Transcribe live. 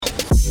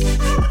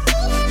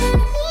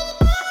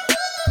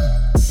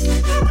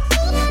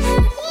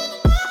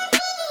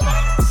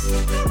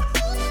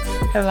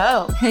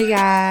Hello. Hey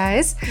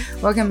guys.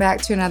 Welcome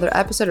back to another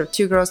episode of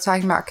Two Girls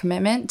Talking About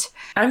Commitment.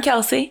 I'm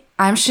Kelsey.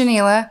 I'm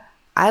Shanila.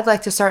 I'd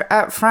like to start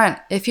up front.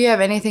 If you have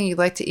anything you'd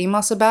like to email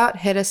us about,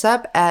 hit us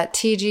up at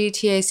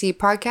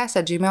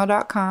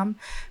tgtacpodcast@gmail.com.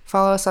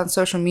 Follow us on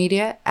social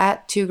media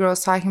at Two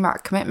Girls Talking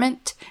About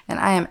Commitment. And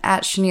I am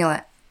at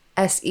Shanila,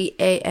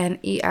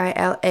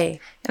 Seaneila.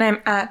 And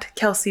I'm at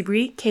Kelsey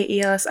Bree,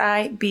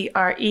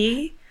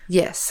 KELSIBRE.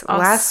 Yes.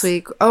 Last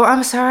week. Oh,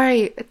 I'm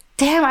sorry.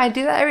 Damn, I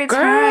do that every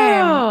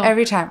time.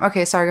 Every time.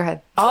 Okay, sorry, go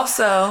ahead.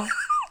 Also,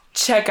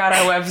 check out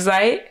our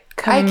website,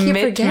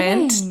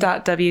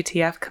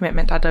 commitment.wtf,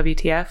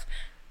 commitment.wtf.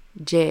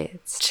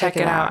 Jits. Check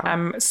it out.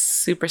 I'm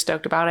super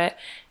stoked about it.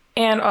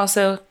 And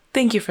also,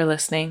 thank you for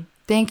listening.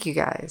 Thank you,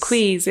 guys.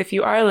 Please, if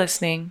you are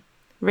listening,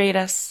 rate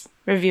us,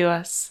 review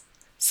us,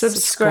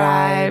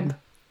 subscribe.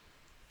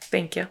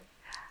 Thank you.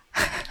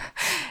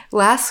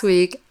 Last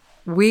week,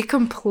 we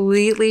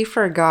completely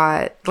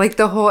forgot, like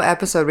the whole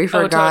episode, we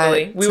forgot. Oh,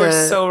 totally. We were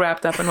so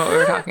wrapped up in what we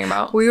were talking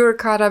about. We were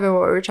caught up in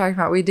what we were talking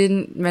about. We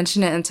didn't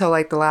mention it until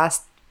like the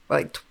last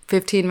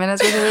 15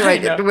 minutes or something,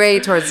 like way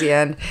towards the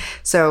end.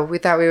 So we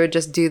thought we would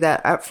just do that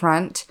up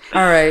front.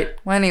 All right.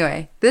 Well,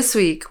 anyway, this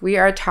week we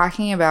are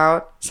talking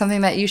about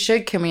something that you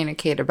should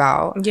communicate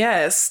about.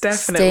 Yes,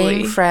 definitely.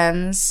 Staying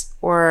friends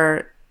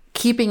or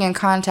keeping in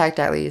contact,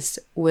 at least,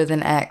 with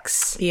an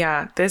ex.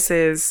 Yeah, this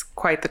is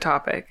quite the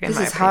topic, in my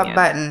opinion. This is hot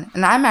button.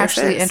 And I'm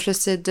actually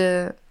interested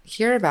to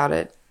hear about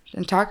it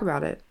and talk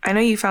about it. I know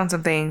you found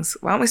some things.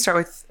 Why don't we start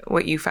with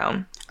what you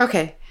found?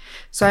 Okay.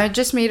 So I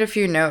just made a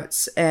few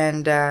notes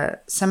and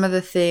some of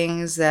the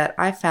things that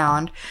I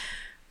found.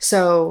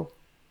 So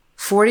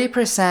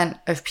 40%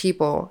 of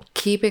people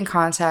keep in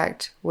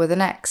contact with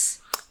an ex.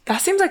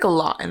 That seems like a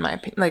lot, in my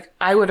opinion. Like,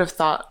 I would have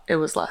thought it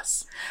was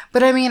less.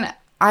 But I mean,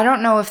 I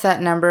don't know if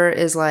that number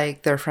is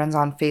like their friends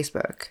on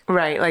Facebook.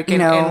 Right. Like,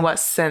 in what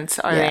sense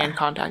are they in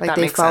contact? Like, that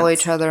they makes follow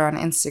sense. each other on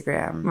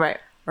Instagram. Right.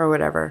 Or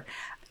whatever.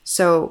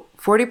 So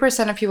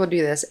 40% of people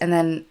do this. And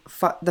then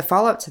the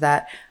follow-up to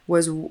that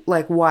was,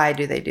 like, why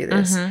do they do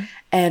this? Mm-hmm.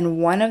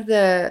 And one of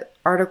the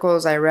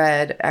articles I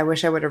read, I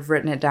wish I would have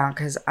written it down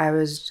because I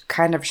was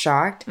kind of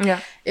shocked. Yeah.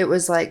 It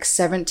was like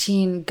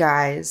 17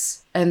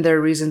 guys and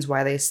their reasons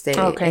why they stay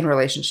in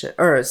relationship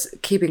or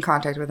keep in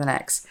contact with an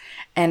ex.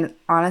 And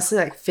honestly,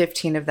 like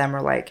 15 of them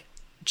were like,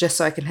 just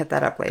so I can hit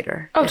that up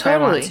later. Oh, if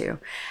totally. I want to.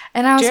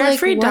 And I was Jared like,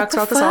 Freed what talks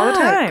the about this all the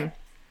time.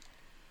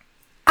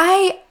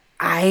 I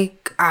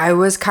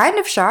was kind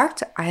of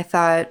shocked. I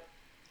thought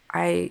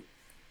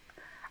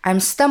I'm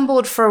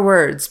stumbled for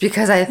words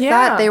because I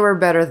thought they were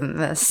better than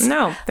this.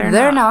 No,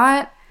 they're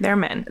not. They're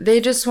men.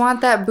 They just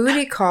want that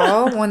booty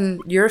call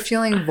when you're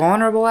feeling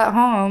vulnerable at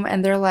home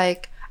and they're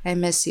like, I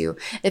miss you.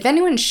 If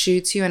anyone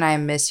shoots you and I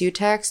miss you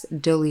text,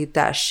 delete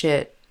that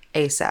shit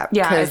ASAP.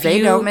 Yeah. Because they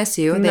don't miss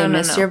you. They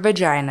miss your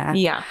vagina.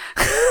 Yeah.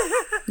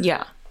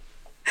 Yeah.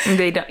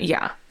 They don't.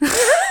 Yeah.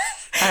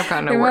 I've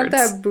got no words. They want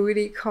that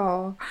booty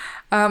call.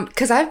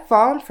 Because I've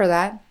fallen for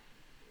that.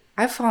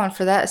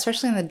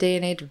 Especially in the day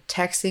and age of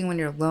texting when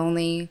you're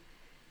lonely.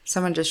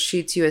 Someone just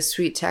shoots you a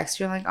sweet text.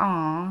 You're like,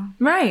 aw.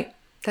 Right.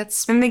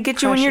 And they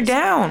get you when you're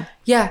down.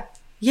 Yeah.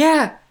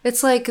 Yeah.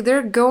 It's like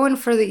they're going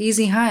for the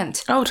easy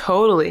hunt. Oh,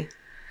 totally.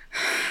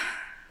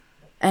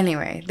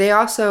 Anyway, they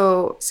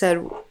also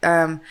said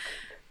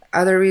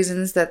other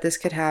reasons that this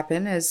could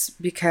happen is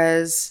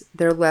because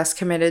they're less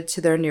committed to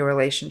their new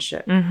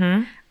relationship.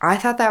 Mm-hmm. I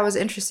thought that was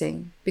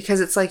interesting because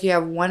it's like you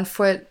have one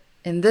foot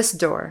in this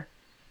door,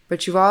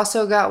 but you've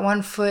also got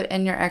one foot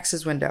in your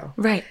ex's window.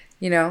 Right.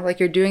 You know, like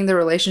you're doing the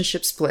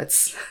relationship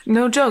splits.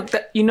 No joke.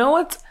 You know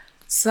what?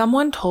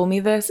 Someone told me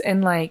this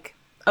and like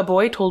a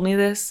boy told me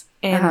this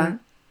and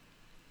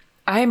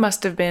I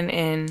must have been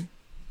in,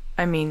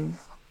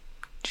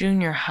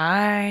 junior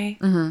high,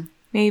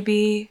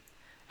 maybe.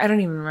 I don't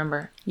even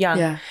remember. Young.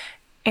 Yeah.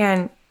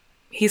 And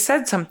he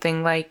said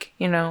something like,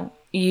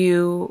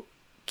 you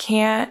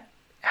can't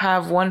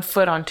have one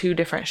foot on two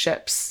different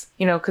ships,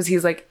 because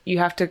he's like, you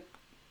have to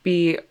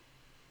be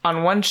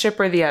on one ship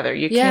or the other.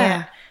 You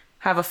can't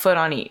have a foot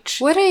on each.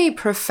 What a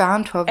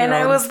profound 12-year-old. And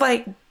I was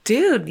like,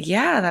 dude,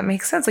 yeah, that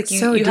makes sense. Like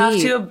you have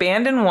to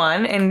abandon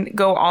one and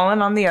go all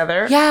in on the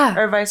other. Yeah.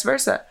 Or vice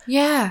versa.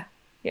 Yeah.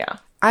 Yeah.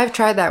 I've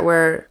tried that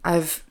where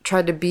I've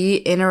tried to be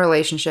in a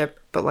relationship,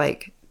 but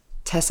like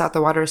test out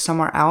the water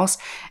somewhere else.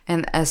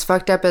 And as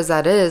fucked up as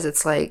that is,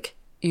 it's like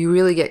you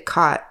really get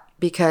caught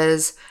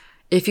because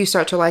if you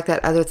start to like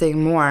that other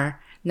thing more,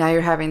 now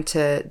you're having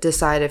to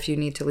decide if you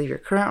need to leave your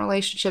current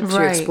relationship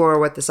to explore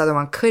what this other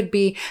one could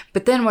be.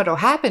 But then what'll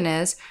happen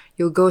is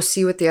you'll go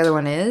see what the other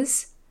one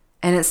is,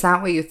 and it's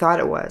not what you thought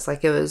it was.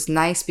 Like, it was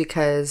nice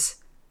because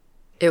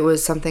it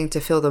was something to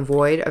fill the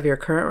void of your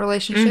current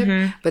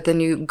relationship, but then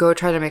you go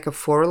try to make a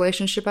full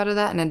relationship out of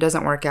that, and it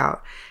doesn't work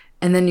out.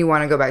 And then you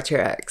want to go back to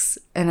your ex,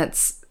 and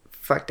it's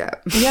fucked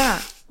up.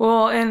 Yeah.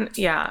 Well, and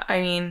yeah,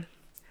 I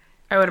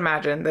would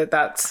imagine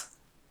that's...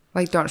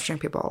 Like, don't string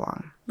people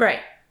along. Right.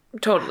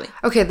 Totally.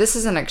 Okay, this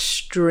is an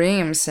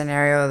extreme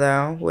scenario,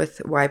 though,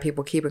 with why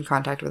people keep in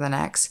contact with an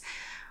ex.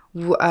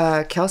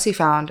 Kelsey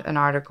found an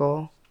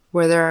article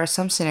where there are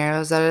some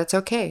scenarios that it's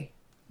okay.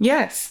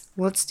 Yes.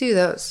 Let's do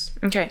those.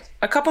 Okay.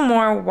 A couple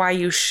more why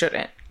you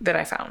shouldn't that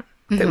I found.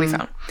 That we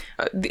found.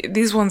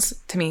 These ones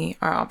to me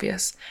are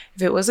obvious.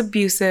 If it was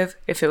abusive,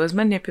 if it was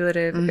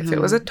manipulative, if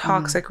it was a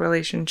toxic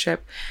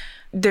relationship,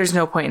 there's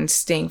no point in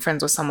staying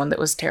friends with someone that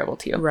was terrible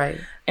to you. Right.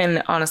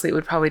 And honestly, it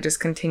would probably just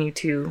continue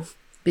to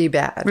be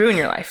bad. Ruin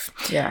your life.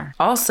 Yeah.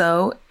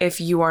 Also,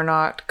 if you are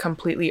not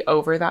completely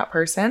over that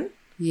person.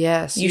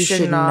 Yes. You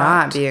should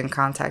not be in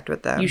contact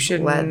with them. You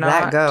should let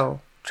that go.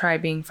 Try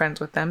being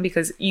friends with them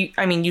because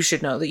you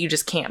should know that you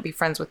just can't be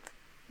friends with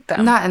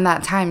them. Not in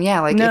that time,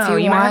 yeah. Like no,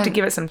 if you might have to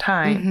give it some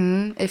time.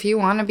 Mm-hmm. If you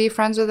want to be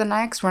friends with an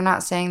ex, we're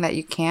not saying that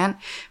you can't,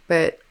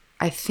 but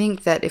I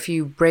think that if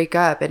you break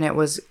up and it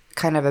was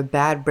kind of a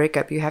bad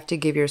breakup, you have to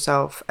give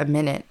yourself a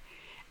minute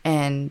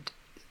and,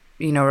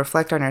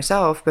 reflect on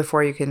yourself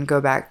before you can go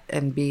back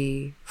and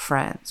be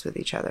friends with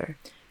each other.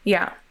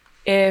 Yeah.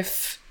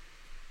 If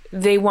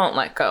they won't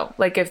let go,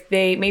 like if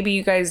maybe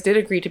you guys did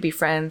agree to be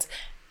friends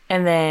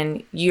and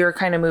then you're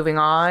kind of moving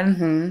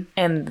on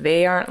and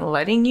they aren't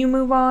letting you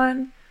move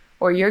on,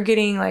 or you're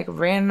getting like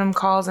random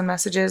calls and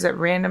messages at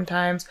random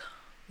times.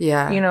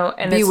 Yeah.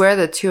 And beware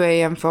the 2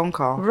 a.m. phone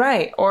call.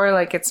 Right. Or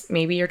like it's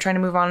maybe you're trying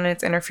to move on and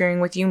it's interfering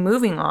with you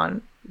moving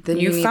on. Then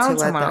you need to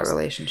let that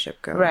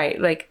relationship go. Right.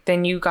 Like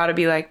then you got to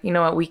be like, you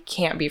know what, we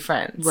can't be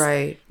friends.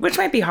 Right. Which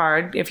might be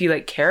hard if you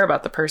like care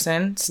about the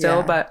person still.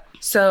 Yeah. But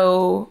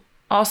so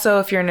also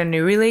if you're in a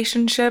new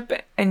relationship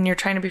and you're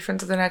trying to be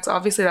friends with the next,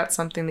 obviously that's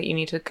something that you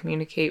need to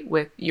communicate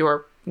with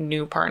your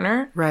new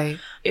partner. Right.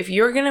 If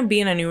you're going to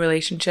be in a new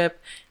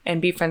relationship and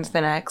be friends with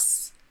an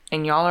ex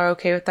and y'all are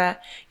okay with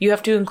that, you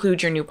have to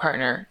include your new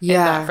partner in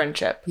that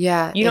friendship.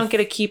 Yeah. You don't get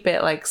to keep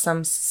it like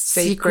some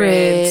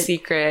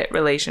secret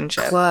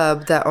relationship.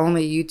 Club that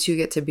only you two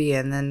get to be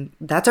in, then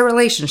that's a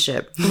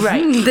relationship.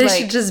 Right. They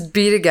should just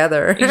be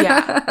together.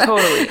 Yeah,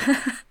 totally.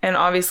 And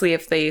obviously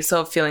if they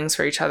still have feelings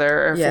for each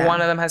other, or if one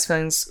of them has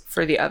feelings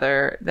for the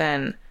other,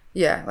 then...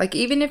 Yeah, like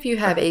even if you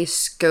have a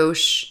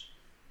skosh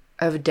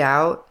of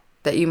doubt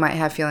that you might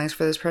have feelings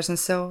for this person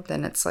still,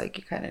 then it's like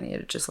you kind of need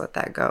to just let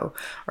that go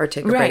or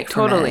take a break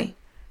from it.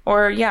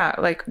 Or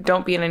like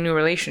don't be in a new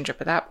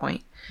relationship at that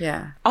point.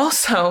 Yeah.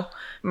 Also,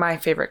 my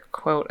favorite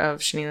quote of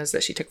Shanila's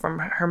that she took from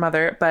her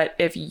mother, but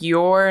if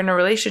you're in a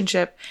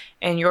relationship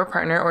and your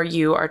partner or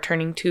you are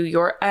turning to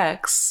your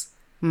ex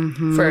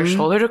for a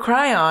shoulder to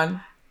cry on,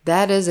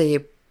 that is a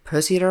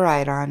pussy to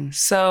ride on.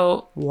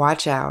 So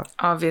watch out.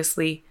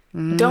 Obviously,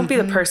 don't be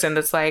the person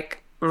that's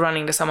like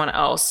running to someone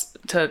else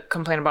to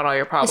complain about all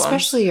your problems.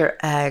 Especially your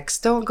ex.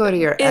 Don't go to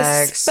your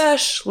ex.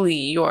 Especially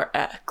your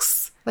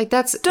ex. Like,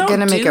 that's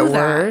gonna make it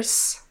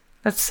worse.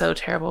 That's so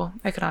terrible.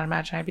 I could not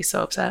imagine. I'd be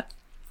so upset.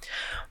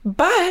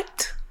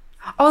 But...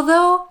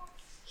 although,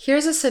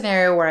 here's a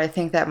scenario where I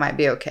think that might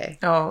be okay.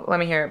 Oh, let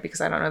me hear it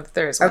because I don't know that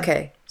there is one.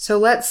 Okay. So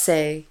let's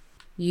say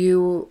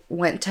you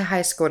went to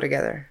high school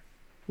together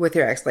with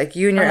your ex. Like,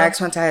 you and your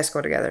ex went to high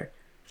school together.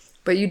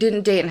 But you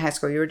didn't date in high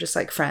school. You were just,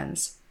 like,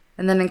 friends.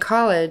 And then in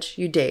college,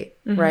 you date,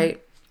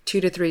 right? 2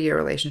 to 3 year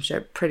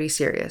relationship, pretty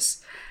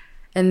serious.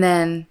 And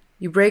then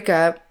you break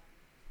up,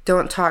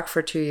 don't talk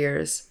for 2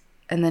 years,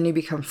 and then you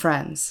become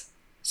friends.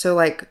 So,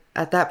 like,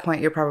 at that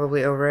point, you're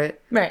probably over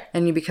it. Right.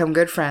 And you become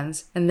good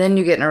friends. And then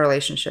you get in a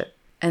relationship.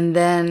 And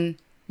then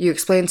you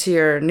explain to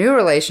your new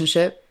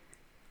relationship,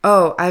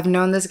 oh, I've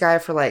known this guy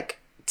for, like,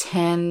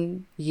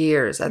 10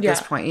 years at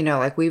this point.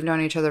 Like, we've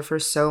known each other for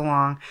so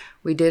long.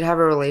 We did have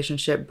a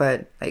relationship,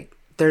 but, like,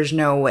 there's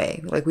no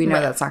way. Like, we know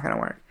that's not going to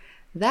work.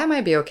 That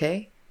might be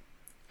okay.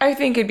 I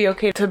think it'd be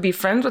okay to be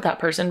friends with that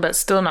person, but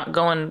still not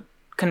go and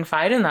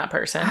confide in that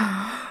person.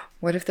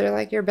 What if they're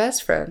like your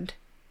best friend?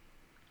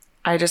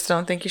 I just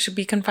don't think you should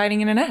be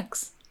confiding in an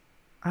ex.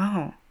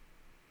 Oh.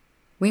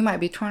 We might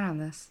be torn on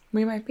this.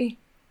 We might be.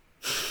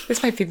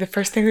 This might be the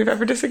first thing we've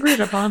ever disagreed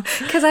upon.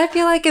 Because I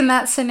feel like in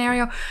that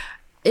scenario,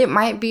 it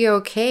might be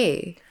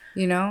okay,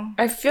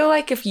 I feel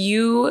like if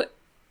you...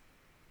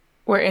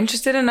 we're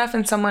interested enough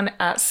in someone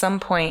at some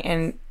point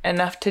and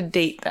enough to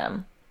date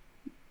them.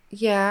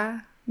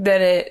 Yeah.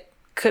 That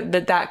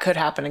could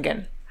happen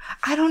again.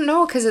 I don't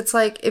know, because it's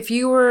like if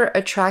you were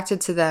attracted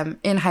to them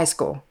in high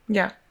school.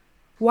 Yeah.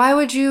 Why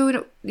would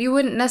you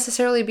wouldn't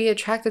necessarily be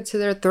attracted to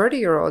their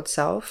 30-year-old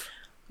self.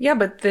 Yeah,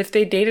 but if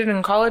they dated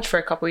in college for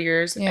a couple of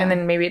years and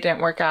then maybe it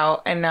didn't work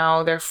out and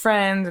now they're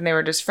friends and they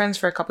were just friends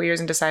for a couple of years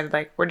and decided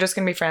like, we're just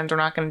going to be friends. We're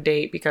not going to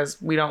date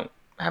because we don't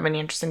have any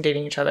interest in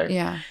dating each other.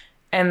 Yeah.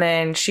 And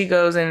then she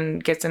goes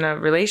and gets in a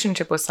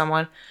relationship with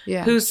someone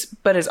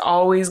but is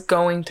always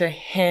going to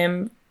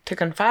him to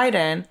confide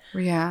in.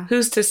 Yeah.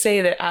 Who's to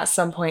say that at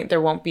some point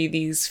there won't be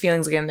these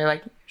feelings again? They're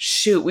like,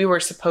 shoot, we were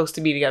supposed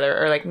to be together.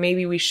 Or like,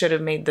 maybe we should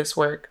have made this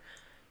work.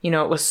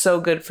 It was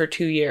so good for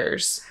 2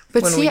 years.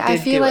 But see, I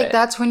feel like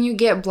that's when you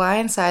get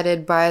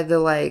blindsided by the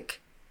like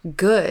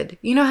good.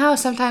 You know how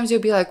sometimes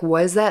you'll be like,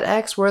 was that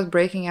ex worth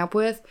breaking up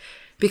with?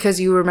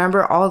 Because you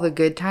remember all the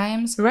good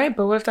times. Right,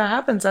 but what if that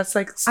happens? That's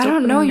like... I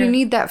don't know. You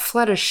need that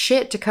flood of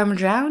shit to come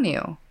drown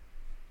you.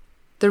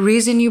 The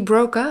reason you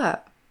broke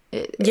up.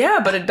 Yeah,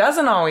 but it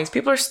doesn't always.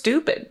 People are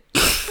stupid.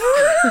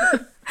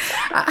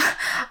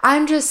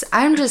 I'm just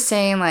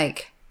saying,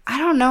 like, I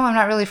don't know. I'm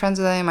not really friends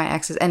with any of my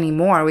exes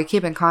anymore. We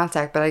keep in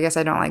contact, but I guess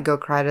I don't like go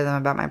cry to them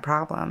about my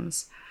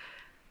problems.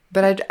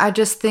 But I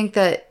just think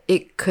that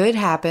it could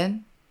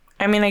happen.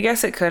 I mean, I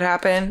guess it could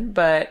happen,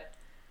 but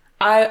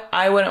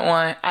I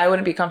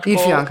wouldn't be comfortable.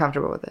 You'd feel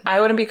uncomfortable with it.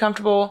 I wouldn't be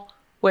comfortable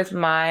with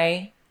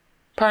my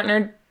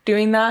partner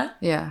doing that.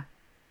 Yeah.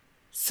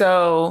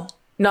 So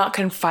not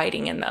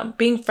confiding in them.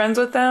 Being friends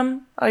with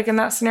them, like in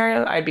that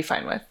scenario, I'd be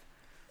fine with.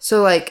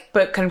 So like,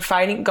 but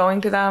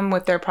going to them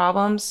with their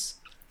problems,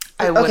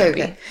 I wouldn't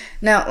be.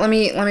 Now let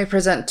me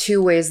present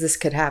two ways this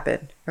could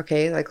happen.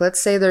 Okay, like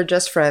let's say they're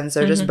just friends,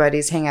 they're just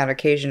buddies, hang out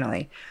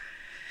occasionally,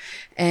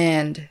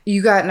 and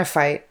you got in a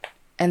fight,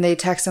 and they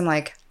text them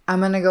like,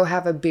 "I'm gonna go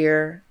have a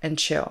beer and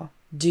chill.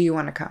 Do you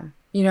want to come?"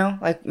 You know,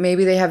 like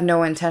maybe they have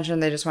no intention,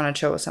 they just want to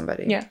chill with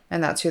somebody. Yeah,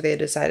 and that's who they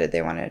decided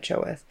they wanted to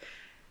chill with.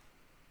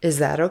 Is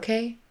that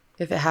okay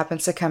if it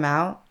happens to come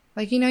out?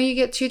 Like, you know, you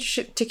get 2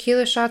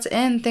 tequila shots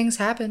in, things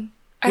happen.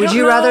 Would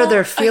you rather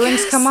their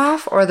feelings come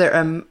off or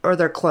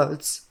their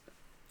clothes?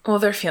 Well,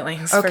 their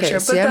feelings, for sure.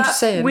 See, but I'm just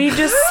saying. We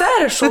just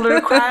said a shoulder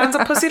to cry on's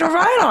a pussy to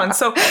ride on.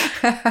 So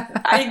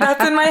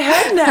that's in my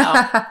head now.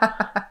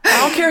 I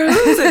don't care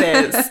whose it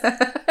is.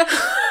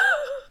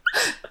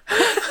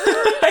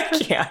 I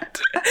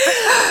can't.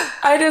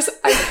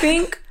 I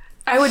think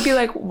I would be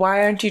like,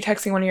 why aren't you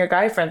texting one of your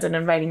guy friends and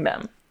inviting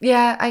them?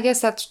 Yeah, I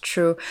guess that's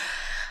true.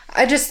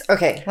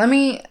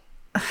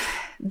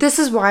 This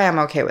is why I'm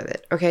okay with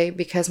it, okay?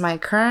 Because my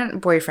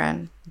current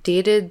boyfriend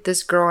dated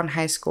this girl in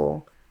high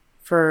school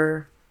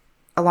for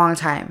a long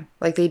time.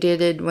 Like, they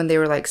dated when they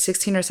were like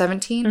 16 or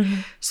 17.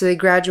 Mm-hmm. So they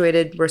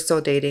graduated, were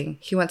still dating.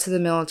 He went to the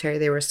military,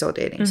 they were still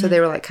dating. Mm-hmm. So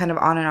they were like kind of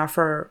on and off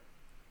for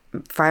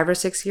 5 or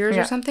 6 years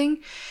or something.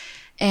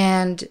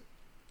 And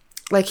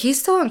like, he's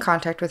still in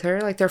contact with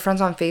her. Like, they're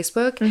friends on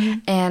Facebook. Mm-hmm.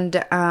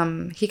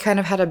 And he kind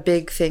of had a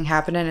big thing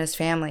happen in his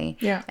family.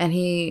 Yeah. And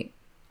he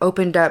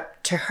opened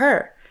up to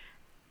her.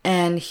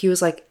 And he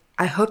was like,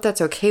 I hope that's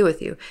okay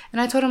with you.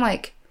 And I told him,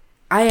 like,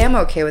 I am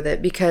okay with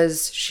it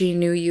because she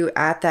knew you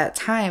at that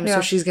time. Yeah.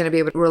 So she's going to be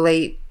able to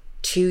relate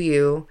to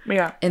you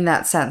in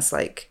that sense.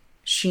 Like,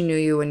 she knew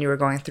you when you were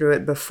going through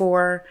it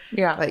before.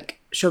 Yeah. Like,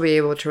 she'll be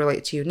able to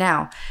relate to you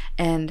now.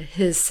 And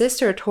his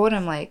sister told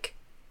him, like,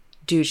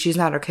 dude, she's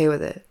not okay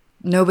with it.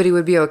 Nobody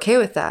would be okay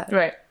with that.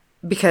 Right.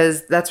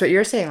 Because that's what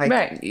you're saying. Like,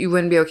 right. You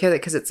wouldn't be okay with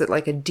it because it's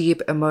like a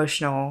deep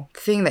emotional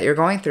thing that you're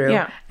going through.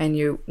 Yeah. And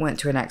you went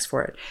to an ex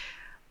for it.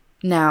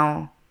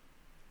 Now,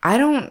 I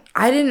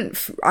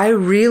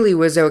really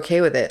was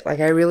okay with it. Like,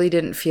 I really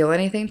didn't feel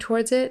anything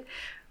towards it.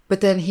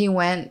 But then he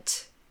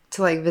went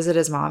to, like, visit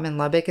his mom in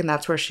Lubbock, and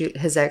that's where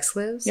his ex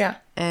lives. Yeah.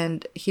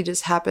 And he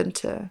just happened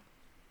to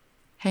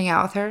hang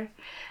out with her.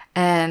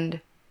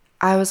 And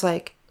I was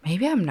like,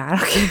 maybe I'm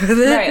not okay with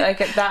it. Right,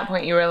 like, at that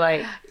point, you were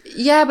like...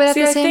 Yeah, but at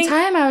the same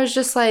time, I was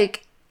just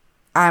like,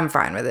 I'm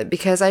fine with it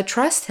because I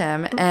trust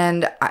him.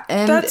 And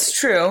that's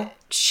true.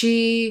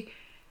 She...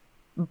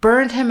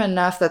 burned him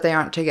enough that they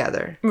aren't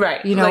together.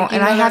 Right. You know, like,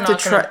 and I have to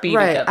trust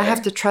I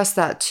have to trust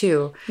that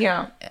too.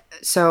 Yeah.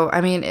 So, I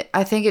mean,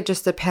 I think it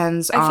just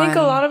depends on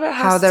a lot of it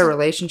how their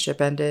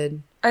relationship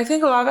ended. I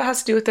think a lot of it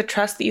has to do with the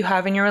trust that you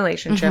have in your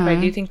relationship. Mm-hmm.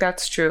 I do think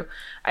that's true.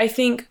 I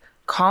think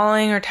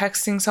calling or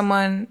texting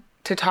someone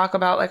to talk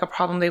about like a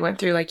problem they went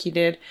through like you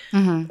did,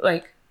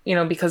 like, you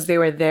know, because they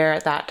were there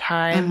at that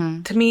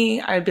time, to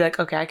me, I'd be like,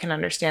 okay, I can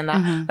understand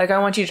that. Like, I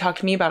want you to talk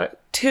to me about it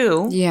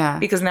too. Yeah.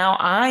 Because now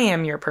I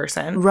am your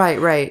person.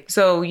 Right.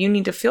 So you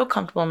need to feel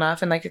comfortable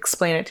enough and like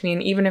explain it to me.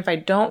 And even if I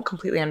don't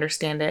completely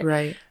understand it,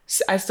 right,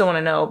 I still want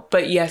to know.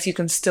 But yes, you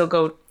can still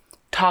go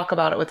talk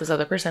about it with this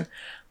other person.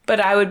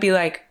 But I would be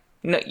like,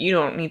 no, you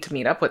don't need to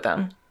meet up with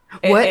them.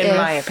 In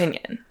my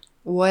opinion.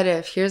 What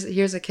if,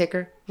 here's a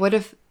kicker. What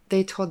if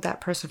they told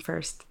that person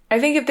first? I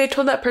think if they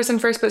told that person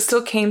first, but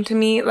still came to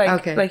me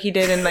like he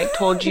did and like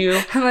told you.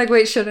 I'm like,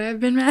 wait, should I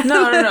have been mad?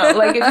 No.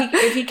 Like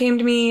if he came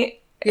to me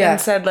and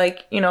said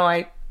like, you know,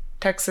 I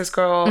text this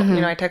girl, you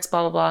know, I text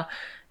blah, blah, blah,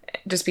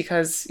 just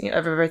because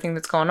of everything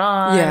that's going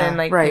on and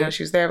like, you know,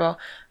 she was there, blah.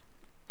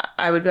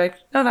 I would be like,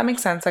 no, that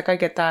makes sense. Like, I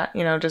get that,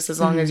 you know, just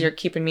as long as you're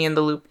keeping me in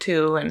the loop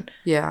too. And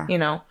you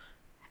know.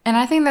 And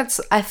I think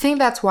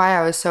that's why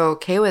I was so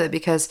okay with it,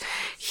 because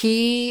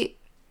he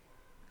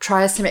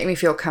tries to make me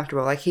feel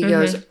comfortable. Like, he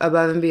goes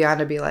above and beyond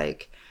to be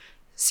like,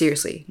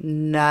 seriously,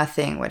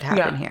 nothing would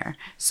happen here.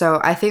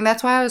 So I think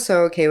that's why I was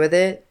so okay with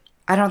it.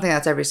 I don't think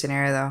that's every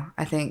scenario though.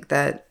 I think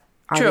that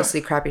obviously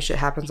crappy shit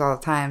happens all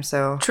the time.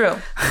 So true.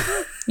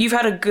 You've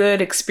had a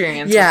good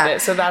experience with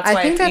it. So that's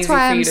why it's easy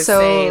for you to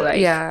say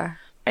like,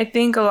 I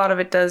think a lot of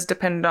it does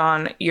depend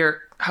on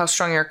how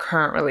strong your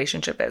current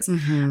relationship is.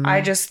 I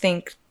just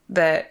think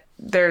that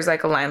there's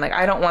like a line, like,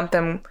 I don't want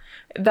them.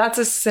 That's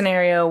a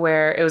scenario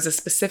where it was a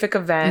specific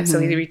event, so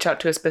he reached out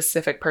to a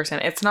specific person.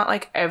 It's not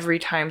like every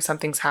time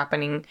something's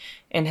happening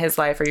in his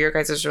life or your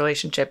guys'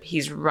 relationship,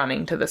 he's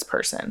running to this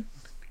person.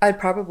 I'd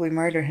probably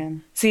murder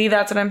him. See,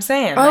 that's what I'm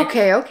saying.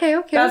 Okay.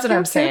 That's what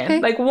I'm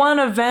saying. Like, one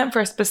event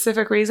for a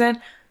specific reason,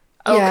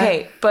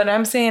 okay. But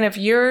I'm saying if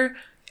you're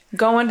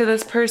go into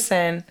this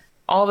person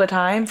all the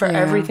time for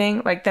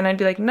everything, like, then I'd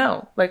be like,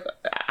 no, like,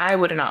 I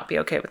would not be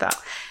okay with that.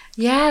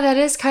 Yeah, that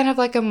is kind of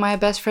like a my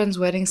best friend's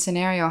wedding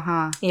scenario,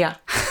 huh? Yeah.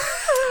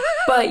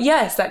 But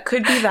yes, that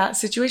could be that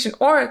situation.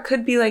 Or it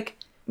could be like,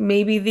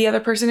 maybe the other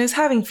person is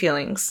having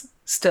feelings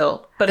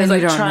still, but is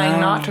like trying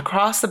not to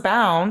cross the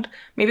bound.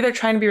 Maybe they're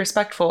trying to be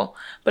respectful.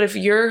 But if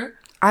your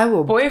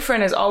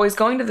boyfriend is always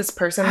going to this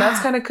person,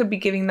 that's kind of could be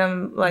giving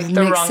them like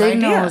the wrong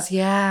signals,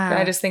 idea. Yeah. And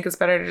I just think it's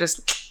better to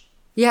just...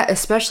 Yeah,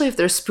 especially if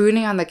they're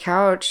spooning on the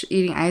couch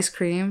eating ice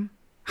cream.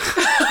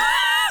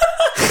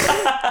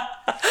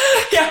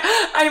 Yeah,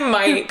 I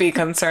might be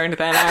concerned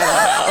then.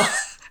 I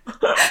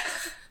don't know.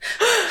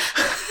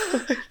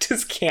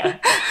 Just can't.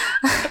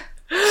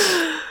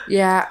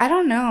 Yeah, I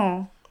don't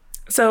know.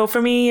 So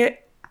for me,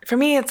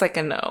 it's like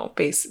a no.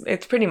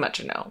 It's pretty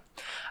much a no.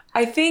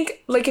 I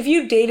think, like, if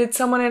you dated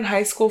someone in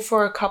high school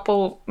for a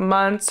couple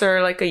months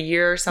or like a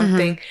year or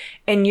something,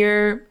 and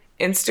you're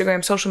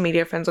Instagram, social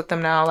media friends with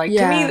them now, like,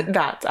 to me,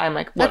 I'm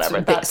like,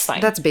 whatever, that's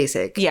fine. That's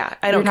basic. Yeah,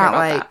 I don't care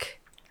about that.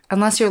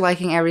 Unless you're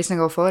liking every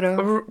single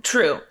photo.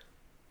 True.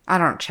 I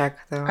don't check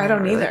though. I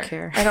don't either.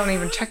 Care. I don't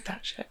even check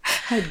that shit.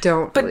 I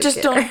don't. But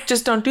just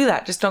don't do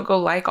that. Just don't go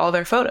like all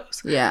their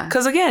photos. Yeah.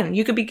 Because again,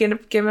 you could be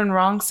given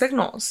wrong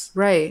signals.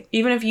 Right.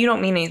 Even if you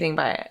don't mean anything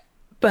by it.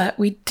 But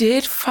we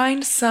did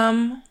find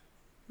some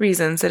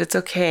reasons that it's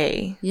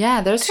okay. Yeah,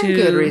 there's some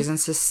good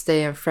reasons to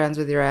stay friends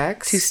with your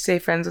ex. To stay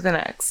friends with an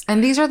ex.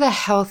 And these are the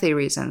healthy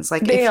reasons.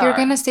 Like, if you're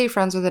going to stay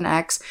friends with an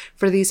ex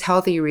for these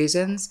healthy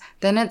reasons,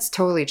 then it's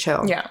totally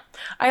chill. Yeah.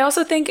 I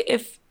also think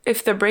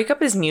if the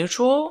breakup is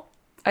mutual,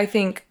 I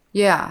think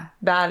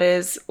that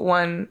is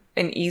an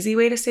easy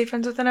way to stay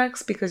friends with an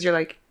ex, because you're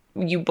like,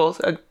 you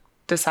both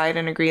decide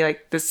and agree,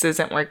 like, this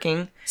isn't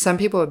working. Some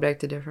people would beg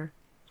to differ.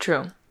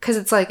 True. Because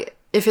it's like,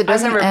 if it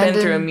doesn't end... I've never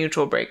been through a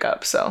mutual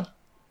breakup, so...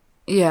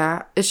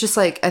 Yeah, it's just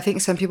like, I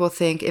think some people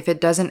think if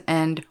it doesn't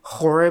end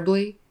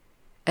horribly,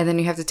 and then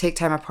you have to take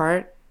time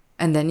apart,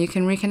 and then you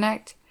can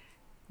reconnect,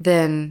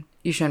 then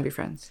you shouldn't be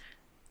friends.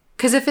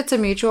 Because if it's a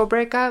mutual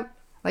breakup,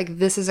 like,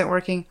 this isn't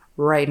working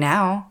right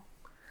now.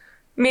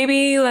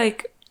 Maybe,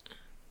 like,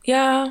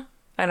 yeah,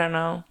 I don't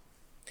know.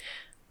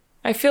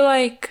 I feel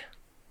like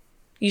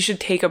you should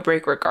take a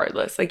break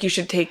regardless. Like, you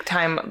should take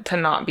time to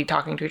not be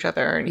talking to each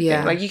other or anything.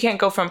 Yeah. Like, you can't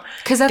go from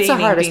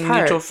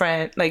mutual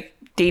friend, like,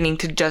 dating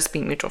to just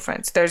being mutual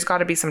friends. There's got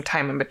to be some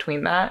time in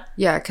between that.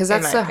 Yeah, because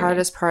that's the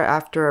hardest part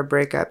after a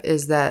breakup,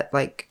 is that,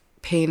 like,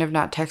 pain of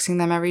not texting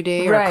them every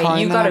day or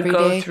calling them every day.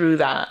 You gotta go through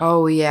that.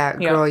 Oh, yeah,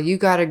 girl. You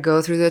gotta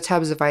go through the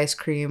tubs of ice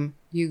cream.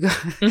 You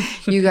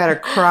gotta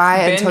cry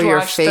until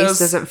your face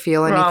doesn't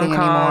feel anything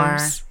anymore.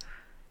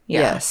 Yeah,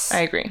 yes.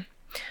 I agree.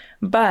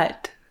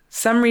 But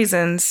some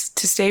reasons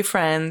to stay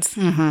friends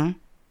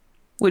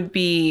would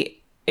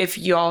be if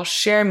y'all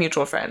share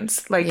mutual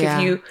friends. Like,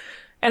 if you...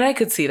 And I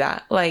could see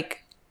that.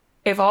 Like,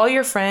 if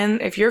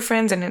your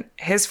friends and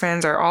his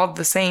friends are all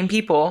the same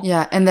people.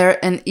 Yeah,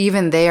 and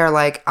even they are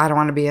like, I don't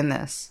want to be in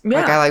this.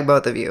 Yeah. Like, I like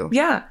both of you.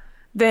 Yeah.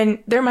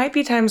 Then there might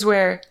be times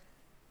where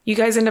you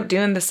guys end up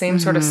doing the same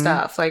sort of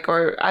stuff, like,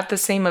 or at the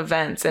same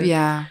events. And,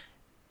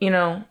 you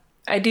know,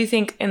 I do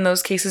think in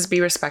those cases,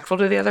 be respectful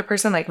to the other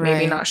person. Like,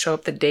 maybe not show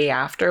up the day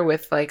after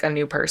with, like, a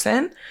new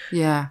person.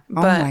 Yeah.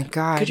 Oh, my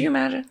God. Could you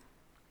imagine?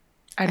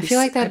 I feel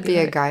like that'd be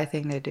a guy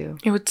thing to do.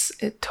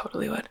 It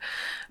totally would.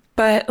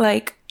 But,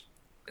 like,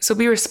 so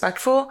be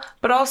respectful,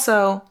 but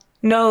also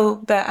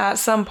know that at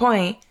some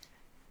point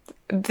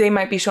they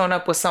might be showing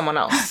up with someone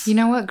else. You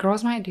know what?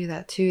 Girls might do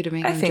that too to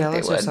make them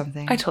jealous or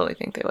something. I totally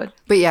think they would.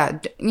 But yeah,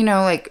 you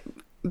know, like,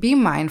 be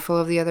mindful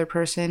of the other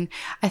person.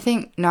 I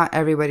think not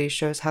everybody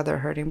shows how they're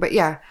hurting, but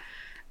yeah,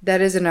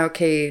 that is an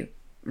okay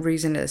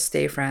reason to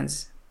stay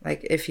friends.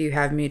 Like, if you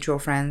have mutual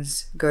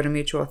friends, go to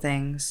mutual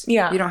things.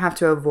 Yeah. You don't have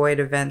to avoid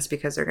events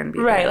because they're going to be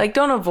right. There. Like,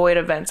 don't avoid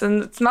events.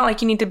 And it's not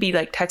like you need to be,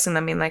 like, texting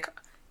them being like,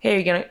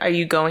 hey, are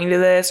you going to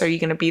this? Are you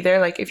going to be there?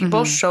 Like, if you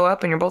both show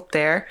up and you're both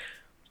there,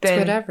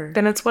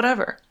 then it's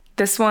whatever.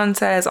 This one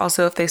says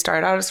also if they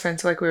start out as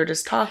friends, like we were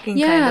just talking.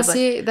 Yeah, kind of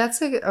see, like,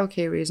 that's an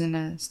okay reason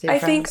to stay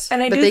friends.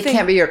 But they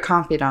can't be your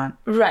confidant.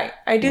 Right.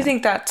 I do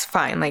think that's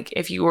fine. Like,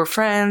 if you were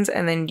friends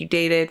and then you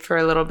dated for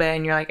a little bit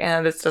and you're like,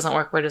 this doesn't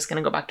work. We're just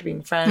going to go back to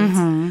being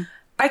friends.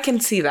 I can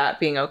see that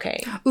being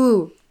okay.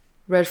 Ooh,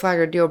 red flag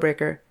or deal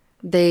breaker.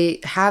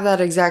 They have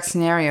that exact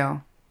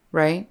scenario,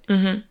 right?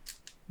 Mm-hmm.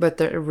 But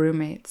they're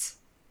roommates.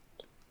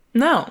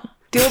 No.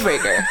 Deal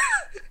breaker.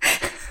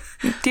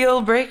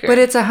 Deal breaker. But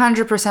it's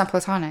 100%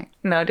 platonic.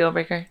 No, deal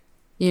breaker.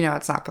 You know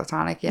it's not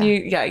platonic, yeah.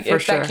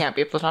 That can't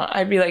be platonic.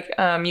 I'd be like,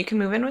 you can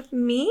move in with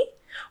me,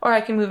 or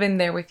I can move in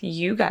there with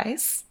you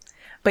guys.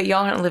 But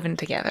y'all aren't living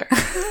together.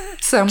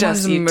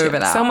 Someone's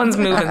moving out. Someone's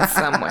moving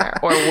somewhere,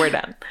 or we're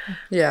done.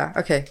 Yeah,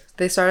 okay.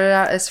 They started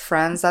out as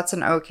friends. That's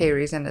an okay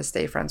reason to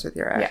stay friends with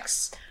your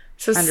ex. Yeah.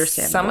 So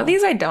some of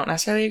these I don't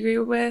necessarily agree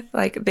with.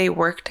 Like, they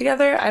work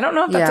together. I don't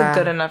know if that's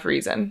a good enough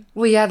reason.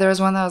 Well, yeah, there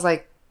was one that was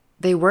like,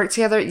 they work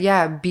together.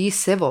 Yeah, be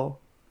civil.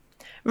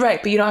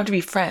 Right, but you don't have to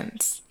be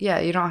friends. Yeah,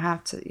 you don't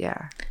have to,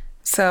 yeah.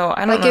 So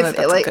I don't know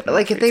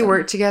if if they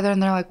work together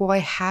and they're like, well, I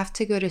have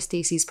to go to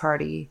Stacy's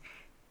party.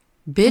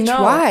 Bitch,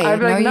 why? I'd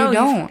be like, no, you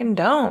don't. You fucking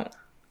don't.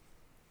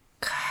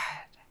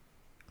 God,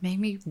 made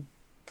me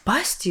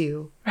bust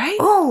you. Right?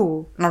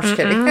 Oh, no, I'm just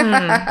kidding.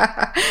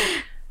 Yeah,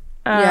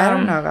 I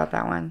don't know about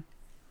that one.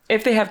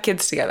 If they have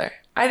kids together,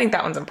 I think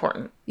that one's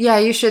important. Yeah,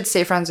 you should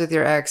stay friends with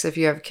your ex if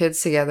you have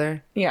kids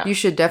together. Yeah. You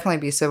should definitely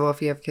be civil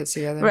if you have kids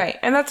together. Right.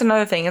 And that's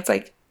another thing. It's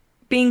like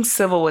being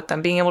civil with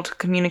them, being able to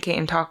communicate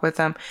and talk with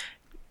them.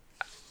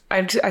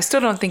 I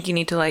still don't think you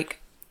need to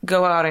like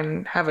go out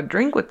and have a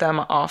drink with them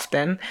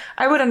often.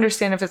 I would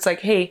understand if it's like,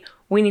 hey,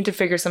 we need to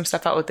figure some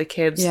stuff out with the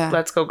kids. Yeah.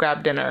 Let's go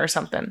grab dinner or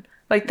something.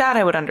 Like that,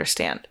 I would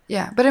understand.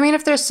 Yeah. But I mean,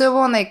 if they're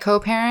civil and they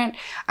co-parent,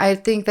 I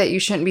think that you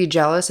shouldn't be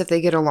jealous if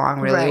they get along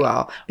really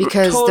well.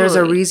 Because there's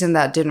a reason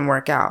that didn't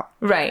work out.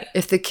 Right.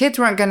 If the kids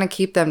weren't going to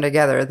keep them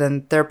together,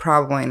 then they're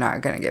probably not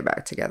going to get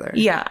back together.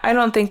 Yeah. I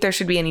don't think there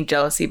should be any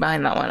jealousy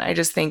behind that one. I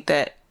just think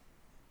that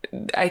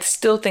I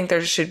still think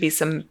there should be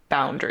some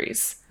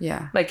boundaries.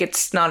 Yeah. Like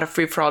it's not a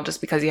free-for-all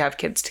just because you have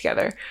kids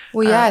together.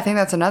 Well, yeah, I think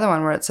that's another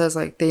one where it says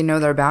like they know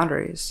their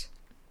boundaries.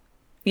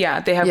 Yeah,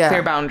 they have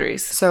clear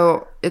boundaries.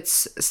 So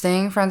it's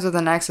staying friends with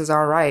an ex is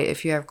all right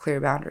if you have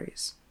clear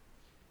boundaries.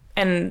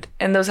 And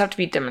those have to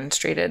be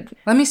demonstrated.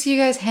 Let me see you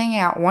guys hang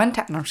out one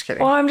time. No, I'm just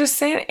kidding. Well, I'm just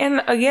saying,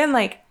 and again,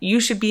 like you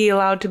should be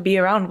allowed to be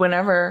around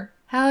whenever.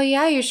 Hell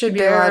yeah, you should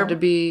be allowed to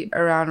be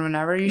around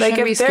whenever. You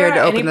shouldn't be scared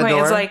to open the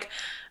door. It's like,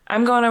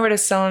 I'm going over to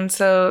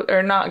so-and-so,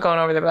 or not going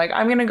over there, but like,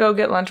 I'm going to go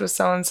get lunch with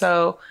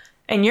so-and-so,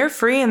 and you're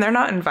free and they're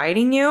not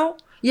inviting you?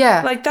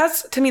 Yeah. Like,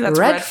 that's, to me, that's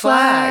red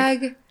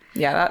flag.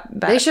 Yeah, that.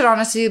 They should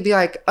honestly be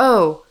like,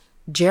 oh,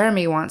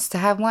 Jeremy wants to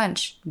have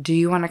lunch. Do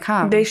you want to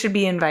come? They should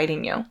be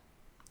inviting you.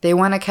 They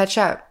want to catch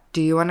up.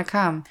 Do you want to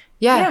come?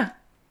 Yeah.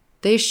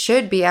 They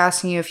should be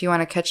asking you if you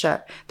want to catch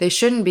up. They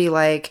shouldn't be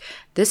like,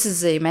 this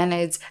is a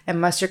mayonnaise and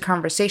mustard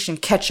conversation.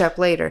 Catch up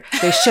later.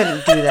 They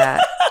shouldn't do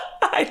that.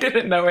 I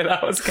didn't know where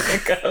that was going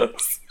to go.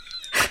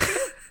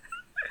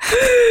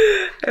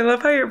 I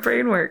love how your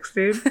brain works,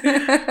 dude.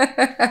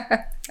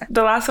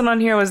 The last one on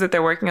here was that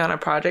they're working on a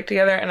project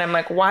together, and I'm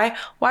like, why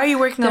are you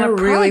working on a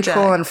project? They're really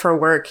pulling for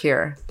work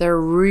here. They're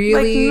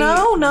really...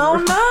 Like,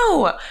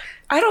 no.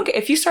 I don't get...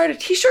 If you start a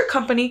t-shirt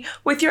company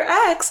with your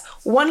ex,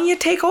 why don't you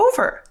take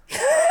over?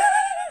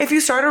 If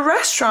you start a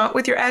restaurant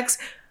with your ex,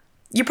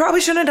 you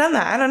probably shouldn't have done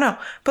that. I don't know.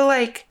 But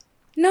like...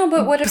 No,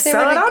 but what if they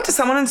sell it out to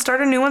someone and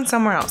start a new one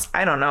somewhere else?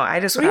 I don't know. I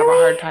just would have a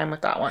hard time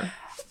with that one.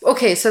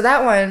 Okay, so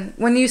that one,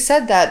 when you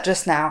said that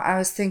just now, I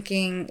was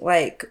thinking,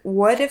 like,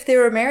 what if they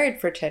were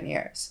married for 10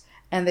 years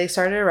and they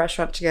started a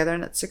restaurant together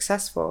and it's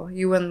successful?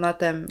 You wouldn't let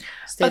them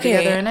stay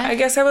together in it? I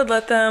guess I would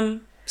let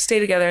them stay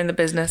together in the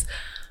business.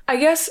 I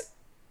guess,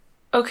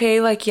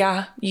 okay, like,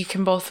 yeah, you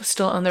can both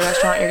still own the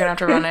restaurant. You're going to have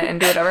to run it and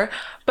do whatever.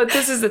 But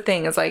this is the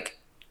thing. It's like,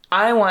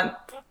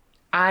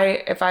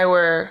 if I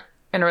were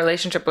in a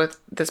relationship with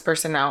this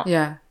person now,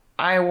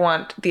 I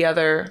want the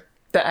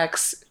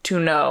ex to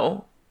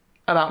know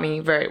about me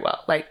very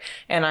well, like,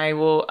 and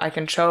I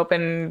can show up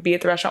and be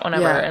at the restaurant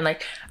whenever, and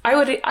like I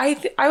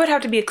would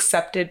have to be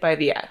accepted by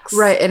the ex,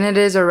 right? And it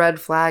is a red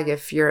flag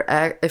if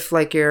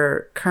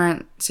your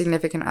current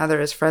significant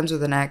other is friends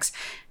with an ex,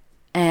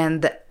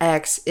 and the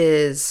ex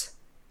is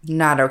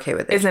not okay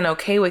with it, isn't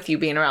okay with you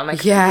being around, like,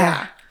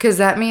 because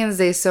that means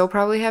they still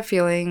probably have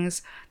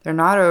feelings, they're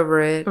not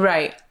over it,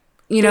 right?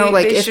 You know,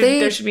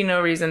 there should be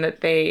no reason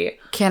that they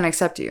can't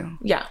accept you.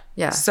 Yeah.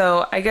 Yeah.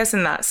 So I guess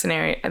in that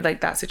scenario,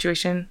 like that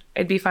situation,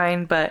 it'd be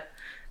fine. But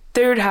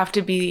there would have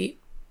to be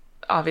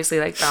obviously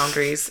like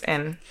boundaries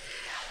and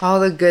all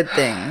the good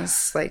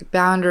things, like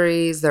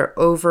boundaries. They're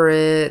over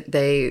it.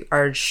 They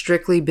are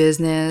strictly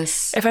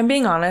business. If I'm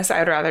being honest,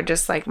 I'd rather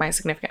just like my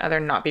significant other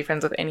not be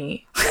friends with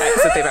any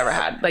ex that they've ever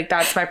had. Like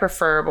that's my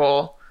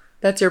preferable.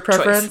 That's your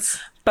preference?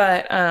 Choice.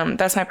 But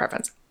that's my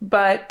preference.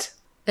 But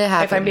it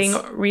happens. If I'm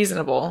being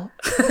reasonable,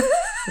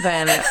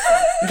 then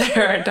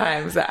there are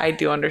times that I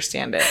do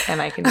understand it and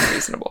I can be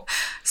reasonable.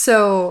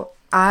 So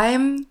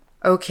I'm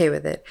okay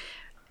with it.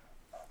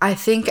 I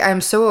think I'm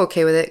so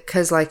okay with it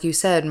because, like you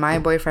said, my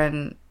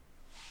boyfriend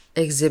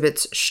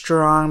exhibits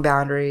strong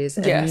boundaries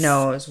and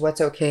knows what's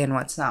okay and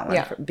what's not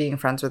when being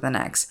friends with an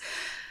ex.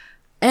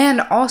 And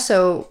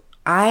also,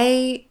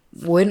 I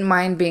wouldn't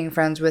mind being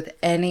friends with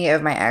any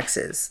of my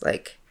exes.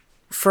 Like,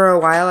 for a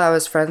while, I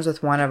was friends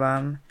with one of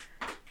them.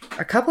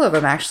 A couple of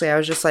them, actually. I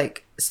was just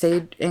like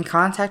stayed in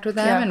contact with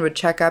them and would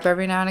check up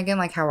every now and again,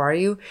 like, how are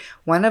you?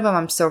 One of them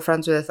I'm still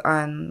friends with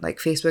on like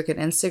Facebook and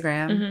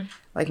Instagram.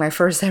 Like my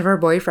first ever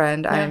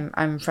boyfriend,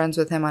 I'm friends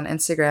with him on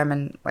Instagram,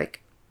 and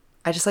like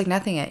I just like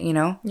nothing it, you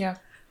know? Yeah.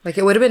 Like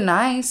it would have been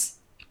nice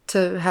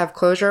to have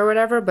closure or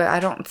whatever, but I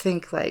don't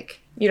think like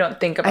you don't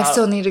think about I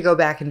still need to go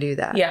back and do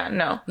that. Yeah,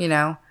 no. You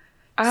know?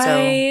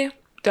 I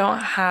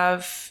don't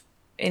have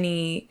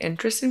any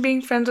interest in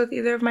being friends with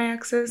either of my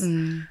exes.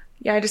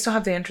 Yeah, I just don't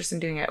have the interest in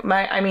doing it.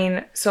 My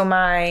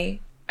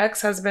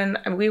ex-husband,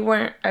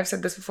 I've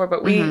said this before,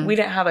 but we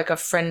didn't have like a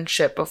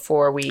friendship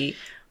before we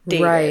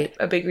dated. Right.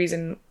 A big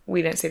reason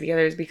we didn't stay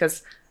together is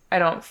because I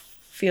don't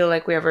feel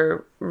like we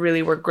ever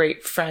really were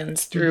great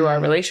friends through our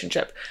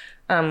relationship.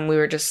 We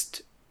were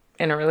just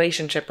in a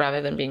relationship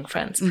rather than being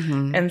friends.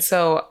 And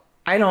so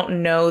I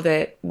don't know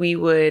that we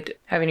would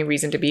have any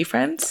reason to be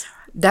friends.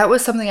 That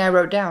was something I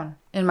wrote down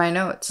in my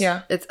notes.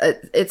 Yeah.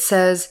 It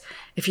says,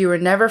 if you were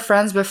never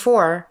friends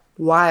before,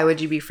 why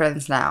would you be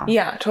friends now?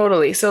 Yeah,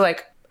 totally. So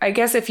like, I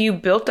guess if you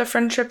built a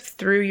friendship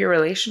through your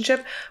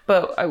relationship,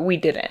 but we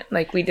didn't.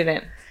 Like, we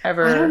didn't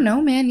ever. I don't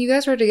know, man. You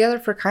guys were together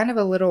for kind of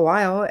a little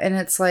while, and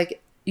it's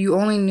like you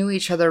only knew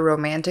each other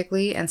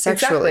romantically and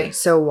sexually. Exactly.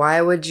 So why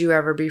would you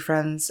ever be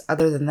friends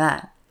other than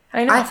that?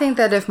 I know. I think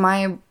that if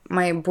my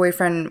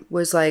boyfriend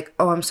was like,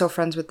 oh, I'm so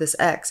friends with this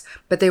ex,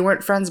 but they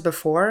weren't friends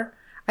before,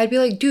 I'd be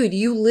like, dude,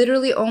 you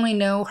literally only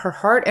know her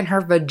heart and her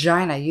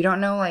vagina. You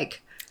don't know,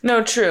 like...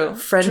 No, true.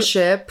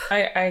 Friendship. True.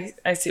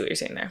 I see what you're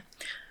saying there.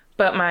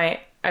 But my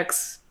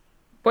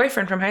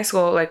ex-boyfriend from high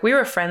school, like, we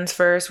were friends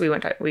first. We were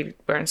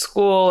in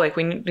school. Like,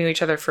 we knew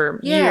each other for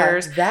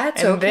years.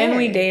 That's and then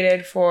we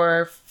dated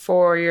for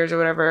 4 years or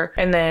whatever.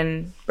 And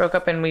then broke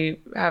up and we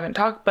haven't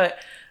talked. But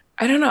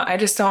I don't know. I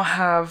just don't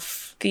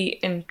have the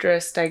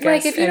interest, I guess.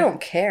 Like, if you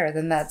don't care,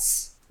 then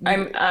that's...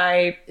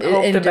 I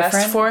hope the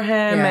best for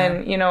him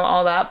and, you know,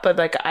 all that. But,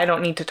 like, I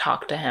don't need to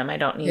talk to him. I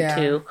don't need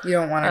to. You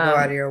don't want to go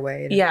out of your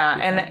way.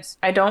 And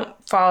I don't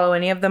follow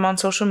any of them on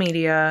social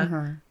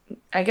media.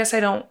 I guess I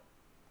don't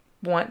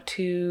want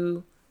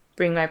to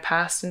bring my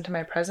past into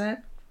my present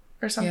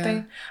or something.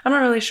 Yeah. I'm not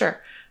really sure.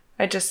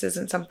 It just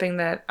isn't something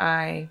that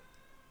I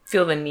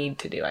feel the need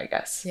to do, I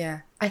guess.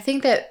 Yeah. I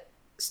think that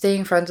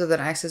staying friends with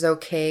an ex is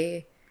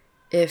okay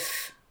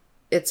if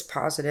it's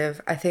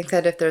positive. I think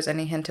that if there's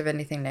any hint of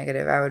anything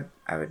negative,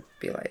 I would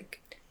be like,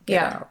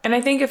 get out. And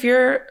I think if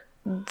you're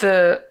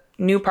the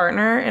new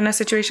partner in a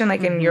situation,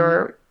 like in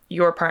your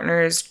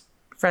partner is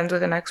friends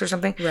with an ex or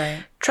something,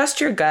 right, trust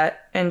your gut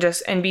and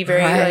be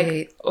very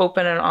like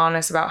open and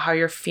honest about how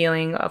you're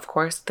feeling. Of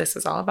course, this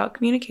is all about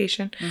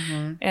communication.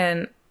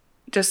 And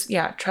just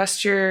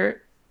trust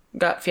your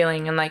gut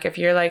feeling. And like, if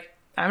you're like,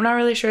 I'm not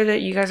really sure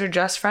that you guys are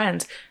just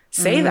friends,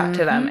 say that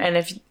to them.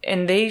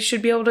 And they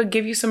should be able to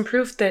give you some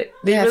proof that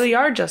they really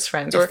are just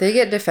friends. If they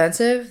get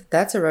defensive,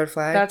 that's a red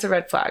flag. That's a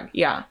red flag.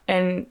 Yeah.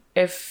 And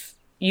if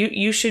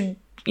you should,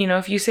 you know,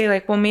 if you say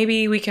like, well,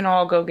 maybe we can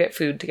all go get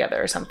food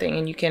together or something,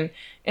 and you can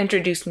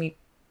introduce me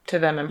to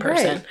them in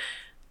person. Right.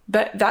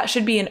 But that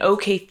should be an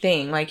okay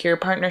thing. Like, your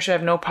partner should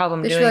have no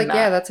problem doing that.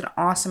 Yeah, that's an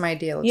awesome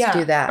idea. Let's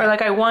do that. Or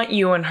like, I want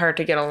you and her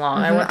to get along.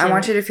 I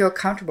want you to feel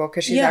comfortable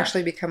because she's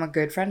actually become a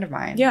good friend of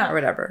mine. Yeah. Or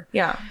whatever.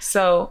 Yeah.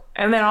 So,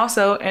 and then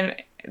also, and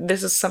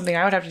this is something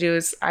I would have to do,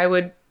 is I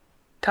would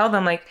tell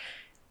them like,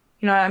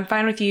 you know, I'm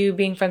fine with you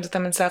being friends with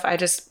them and stuff. I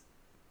just,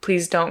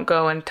 please don't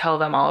go and tell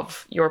them all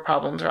of your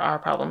problems or our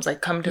problems.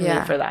 Like, come to me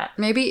for that.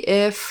 Maybe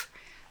if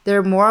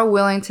they're more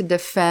willing to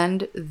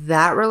defend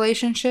that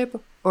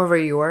relationship over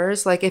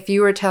yours. Like, if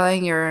you were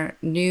telling your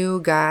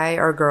new guy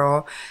or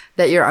girl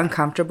that you're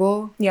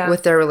uncomfortable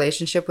with their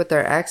relationship with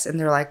their ex, and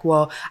they're like,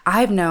 well,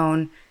 I've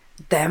known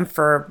them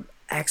for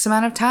X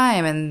amount of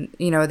time, and,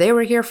 you know, they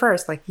were here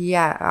first. Like,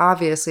 yeah,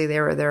 obviously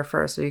they were there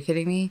first. Are you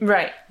kidding me?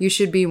 Right. You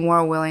should be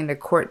more willing to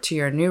court to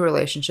your new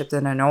relationship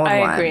than an old one.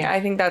 I agree.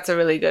 I think that's a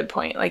really good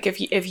point. Like, if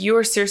you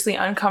are seriously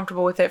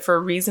uncomfortable with it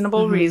for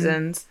reasonable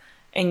reasons,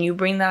 and you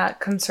bring that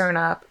concern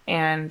up,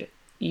 and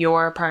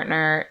your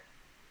partner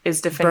is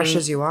defending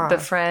the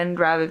friend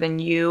rather than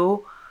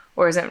you,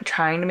 or isn't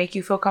trying to make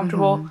you feel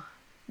comfortable,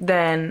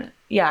 then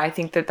I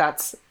think that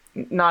that's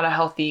not a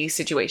healthy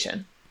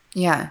situation.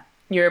 Yeah.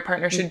 Your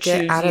partner should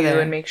choose you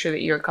and make sure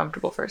that you're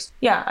comfortable first.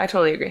 Yeah, I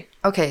totally agree.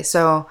 Okay,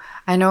 so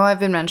I know I've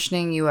been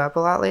mentioning You Up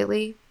a lot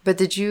lately, but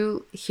did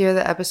you hear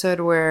the episode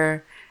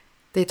where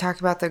they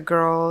talked about the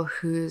girl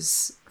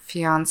whose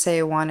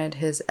fiance wanted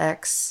his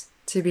ex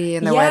to be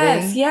in the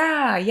wedding?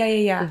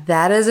 Yeah.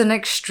 That is an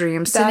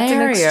extreme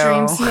scenario. That's an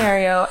extreme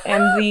scenario.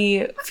 And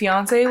the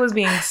fiance was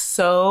being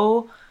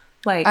so,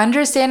 like...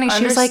 Understanding.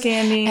 She was like,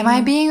 am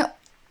I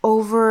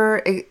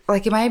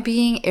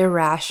being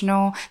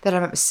irrational that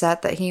I'm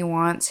upset that he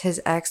wants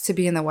his ex to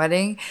be in the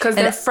wedding? Because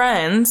they're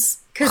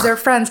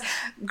friends.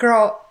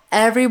 Girl,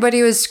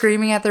 everybody was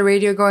screaming at the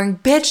radio going,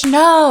 bitch,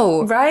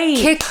 no! Right.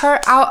 Kick her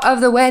out of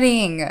the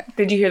wedding.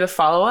 Did you hear the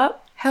follow-up?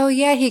 Hell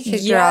yeah, he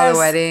kicked her out of the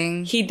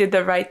wedding. He did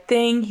the right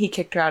thing. He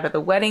kicked her out of the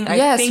wedding.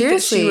 I think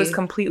seriously. That she was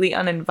completely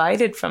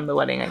uninvited from the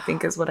wedding, I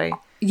think is what I...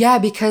 Yeah,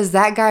 because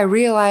that guy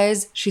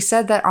realized she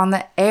said that on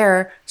the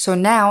air. So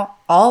now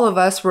all of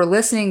us were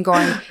listening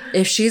going,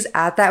 if she's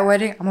at that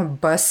wedding, I'm going to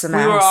bust some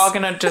ass. We were all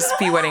going to just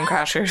be wedding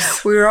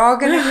crashers. We were all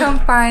going to come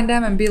find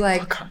him and be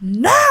like,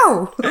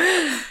 no!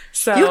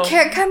 So, you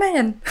can't come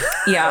in.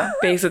 Yeah,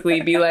 basically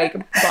be like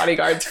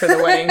bodyguards for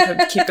the wedding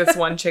to keep this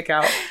one chick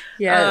out.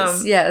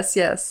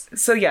 Yes.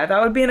 So yeah,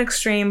 that would be an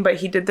extreme, but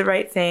he did the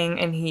right thing,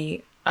 and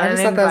he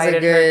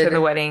uninvited her to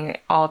the wedding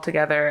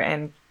altogether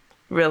and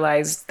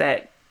realized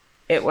that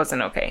it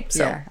wasn't okay.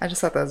 So yeah, I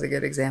just thought that was a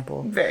good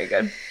example. Very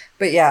good.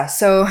 But yeah,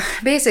 so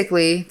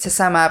basically, to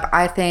sum up,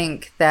 I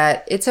think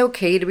that it's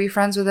okay to be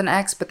friends with an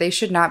ex, but they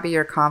should not be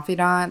your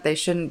confidant. They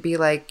shouldn't be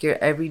like your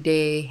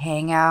everyday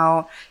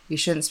hangout. You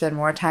shouldn't spend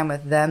more time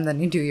with them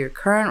than you do your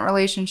current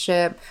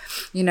relationship.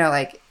 You know,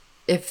 like,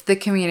 if the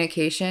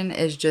communication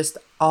is just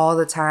all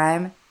the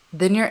time,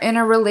 then you're in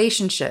a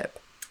relationship.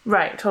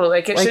 Right,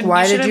 totally. Like,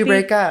 why did you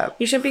break up?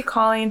 You shouldn't be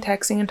calling,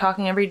 texting, and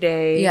talking every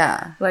day.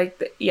 Yeah. Like,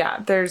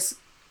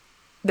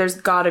 there's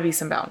got to be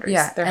some boundaries.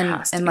 Yeah, there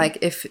has to be. And like,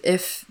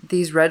 if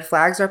these red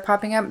flags are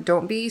popping up,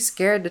 don't be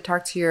scared to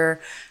talk to your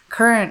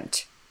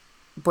current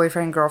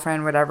boyfriend,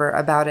 girlfriend, whatever,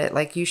 about it.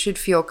 Like, you should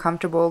feel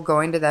comfortable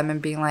going to them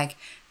and being like,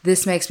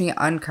 this makes me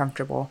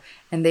uncomfortable.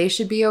 And they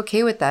should be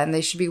okay with that. And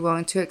they should be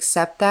willing to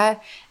accept that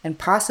and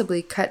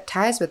possibly cut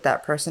ties with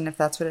that person if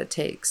that's what it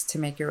takes to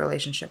make your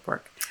relationship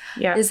work.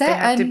 Yeah. Is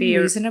that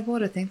unreasonable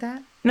to think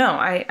that? No,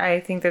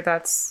 I think that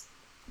that's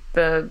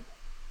the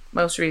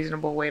most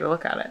reasonable way to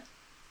look at it.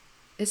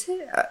 Is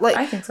it? Like,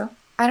 I think so.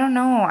 I don't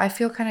know. I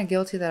feel kind of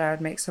guilty that I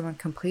would make someone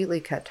completely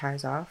cut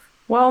ties off.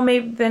 Well,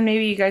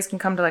 maybe you guys can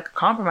come to like a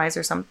compromise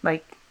or some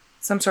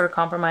sort of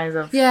compromise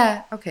of.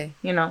 Yeah. Okay.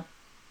 You know.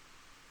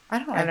 I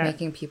don't like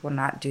making people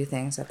not do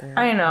things that they're.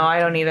 I know. I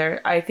don't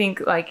either. I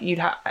think like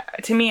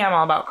to me, I'm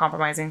all about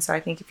compromising. So I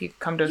think if you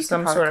come to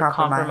some sort of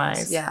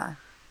compromise. Yeah.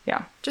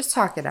 Yeah. Just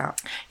talk it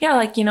out. Yeah,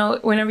 like, you know,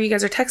 whenever you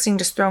guys are texting,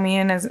 just throw me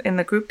in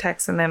the group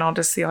text, and then I'll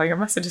just see all your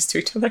messages to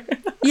each other.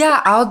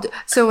 Yeah,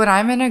 so when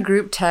I'm in a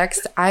group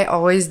text, I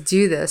always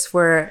do this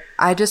where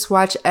I just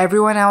watch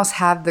everyone else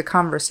have the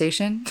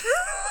conversation.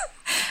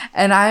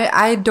 And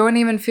I don't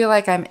even feel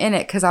like I'm in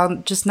it because I'll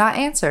just not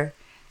answer.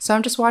 So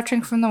I'm just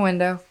watching from the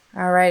window.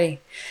 Alrighty.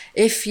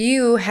 If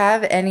you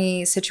have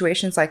any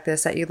situations like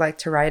this that you'd like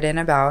to write in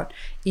about,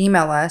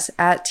 email us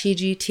at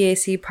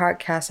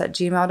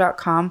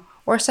tgtacpodcast@gmail.com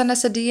or send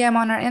us a DM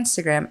on our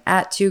Instagram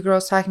at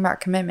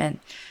 2girlstalkingaboutcommitment.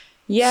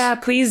 Yeah,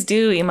 please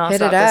do email us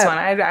about this one.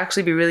 I'd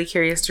actually be really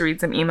curious to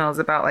read some emails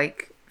about,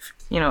 like,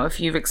 you know, if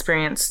you've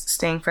experienced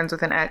staying friends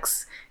with an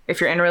ex,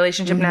 if you're in a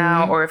relationship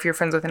now, or if you're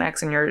friends with an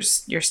ex and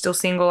you're still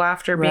single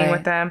after being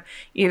with them.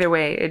 Either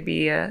way, it'd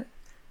be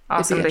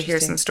awesome to hear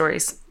some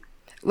stories.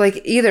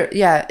 Like, either,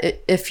 yeah,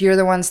 if you're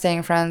the one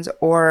staying friends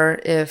or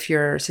if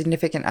your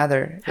significant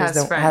other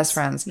has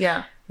friends.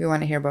 Yeah. We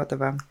want to hear both of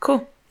them.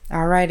 Cool.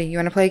 Alrighty. You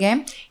want to play a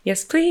game?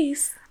 Yes,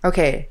 please.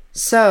 Okay.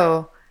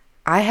 So,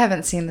 I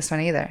haven't seen this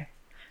one either.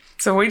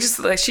 So she just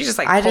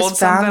I just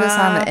found this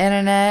on the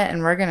internet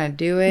and we're going to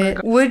do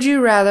it. Would you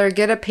rather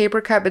get a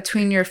paper cut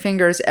between your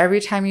fingers every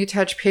time you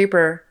touch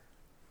paper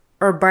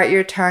or bite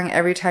your tongue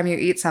every time you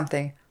eat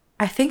something?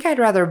 I think I'd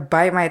rather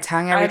bite my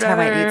tongue every time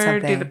I eat something.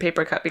 I'd rather do the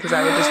paper cut because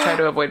I would just try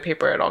to avoid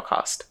paper at all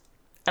cost.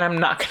 And I'm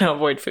not going to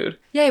avoid food.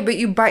 Yeah, but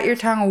you bite your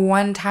tongue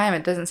one time.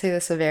 It doesn't say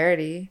the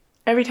severity.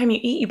 Every time you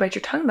eat, you bite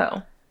your tongue,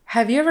 though.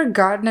 Have you ever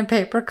gotten a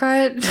paper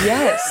cut?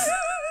 Yes.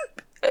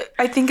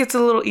 I think it's a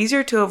little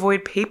easier to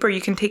avoid paper.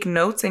 You can take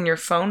notes in your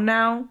phone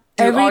now.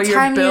 Every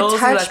time you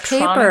touch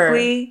paper.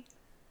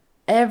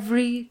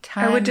 Every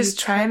time I would just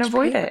try and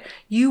avoid it.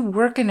 You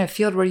work in a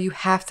field where you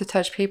have to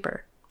touch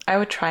paper. I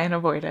would try and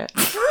avoid it.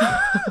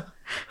 I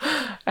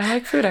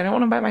like food. I don't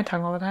want to bite my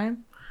tongue all the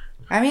time.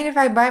 I mean, if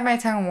I bite my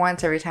tongue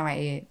once every time I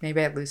eat,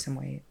 maybe I'd lose some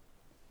weight.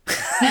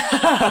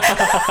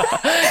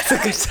 It's a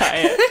good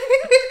diet.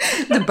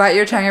 The bite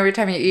your tongue every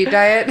time you eat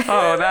diet?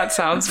 Oh, that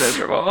sounds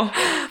miserable.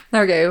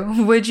 Okay.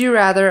 Would you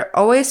rather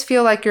always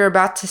feel like you're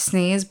about to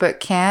sneeze but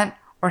can't,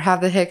 or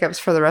have the hiccups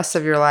for the rest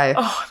of your life?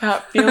 Oh,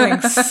 that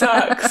feeling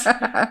sucks.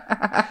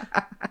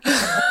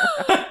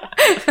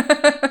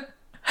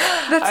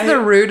 That's the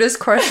rudest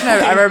question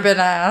I've ever been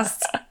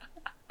asked.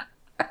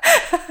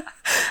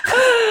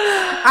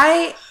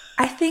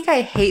 I think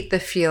I hate the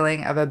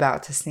feeling of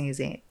about to sneeze.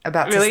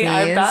 Really?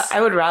 I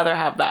would rather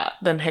have that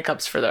than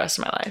hiccups for the rest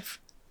of my life.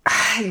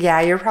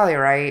 Yeah, you're probably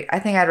right. I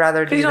think I'd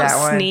rather do that one.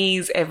 You don't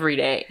sneeze every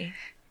day.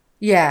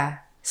 Yeah.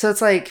 So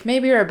it's like,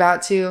 maybe you're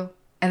about to,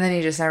 and then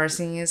you just never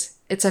sneeze.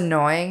 It's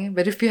annoying.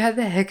 But if you had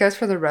the hiccups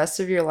for the rest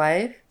of your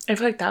life, I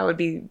feel like that would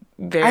be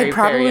very, I'd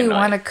probably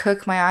want to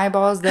cook my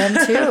eyeballs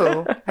then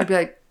too. I'd be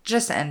like,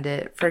 just end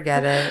it.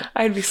 Forget it.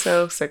 I'd be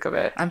so sick of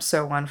it. I'm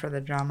so one for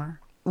the drama.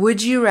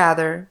 Would you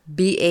rather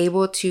be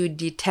able to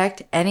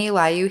detect any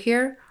lie you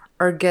hear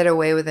or get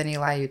away with any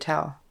lie you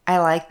tell? I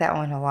like that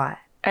one a lot.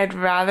 I'd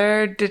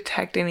rather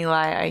detect any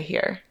lie I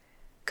hear.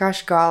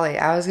 Gosh golly.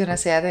 I was going to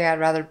say I think I'd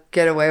rather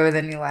get away with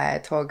any lie I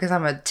told because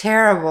I'm a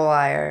terrible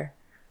liar.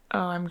 Oh,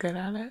 I'm good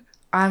at it.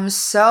 I'm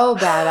so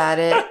bad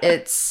at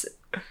it.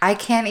 I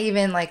can't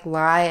even like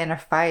lie in a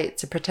fight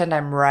to pretend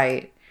I'm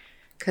right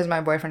because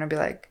my boyfriend would be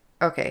like,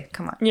 okay,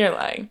 come on. You're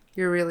lying.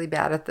 You're really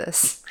bad at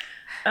this.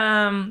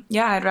 Yeah,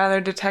 I'd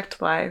rather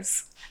detect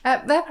lies.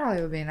 That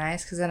probably would be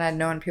nice because then I'd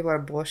know when people are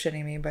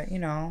bullshitting me, but you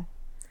know.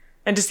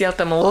 And just yell at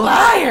them,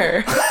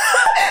 liar!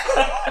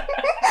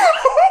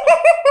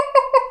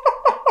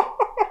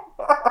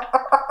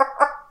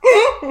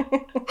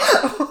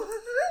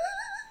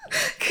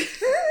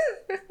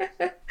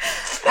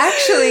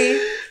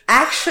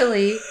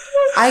 Actually,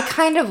 I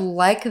kind of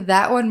like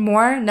that one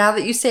more now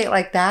that you say it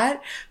like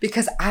that,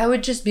 because I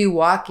would just be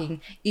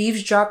walking,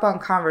 eavesdrop on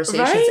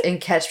conversations, and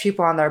catch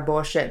people on their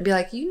bullshit and be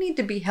like, you need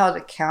to be held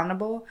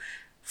accountable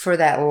for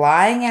that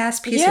lying ass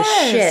piece of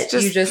shit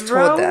you just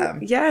told them.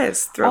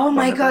 Yes. Oh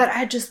my God,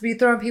 I'd just be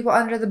throwing people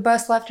under the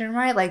bus left and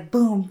right, like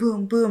boom,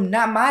 boom, boom.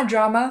 Not my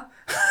drama.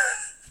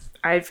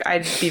 I'd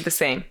be the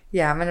same.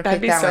 Yeah, I'm going to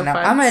pick that one up.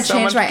 I'm going to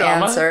change my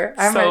answer.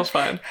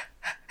 Fun.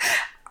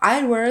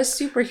 I'd wear a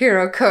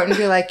superhero coat and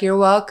be like, you're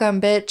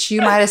welcome, bitch.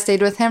 You might have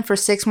stayed with him for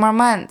 6 more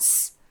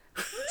months.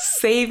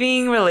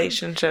 Saving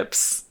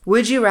relationships.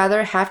 Would you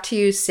rather have to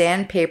use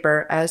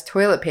sandpaper as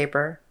toilet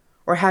paper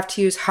or have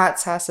to use hot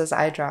sauce as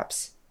eye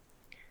drops?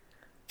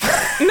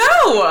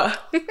 No!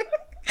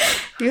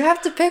 You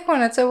have to pick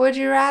one. It's a would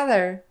you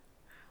rather.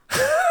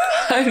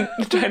 I'm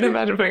trying to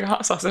imagine putting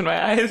hot sauce in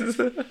my eyes.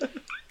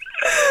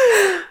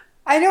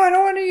 I know. I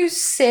don't want to use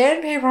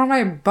sandpaper on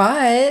my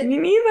butt. Me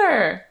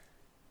neither.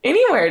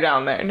 Anywhere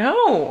down there.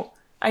 No.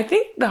 I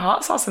think the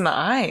hot sauce in the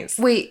eyes.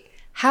 Wait,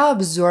 how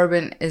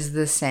absorbent is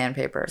this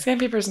sandpaper?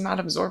 Sandpaper is not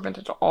absorbent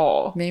at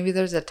all. Maybe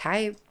there's a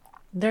type.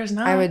 There's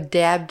not. I would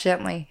dab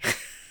gently.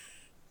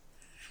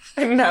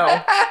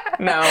 No.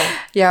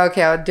 Yeah,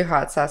 okay, I would do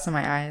hot sauce in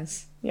my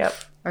eyes. Yep.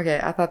 Okay,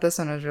 I thought this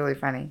one was really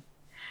funny.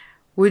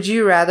 Would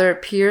you rather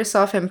pee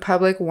yourself in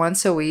public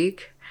once a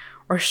week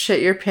or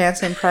shit your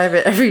pants in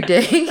private every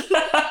day?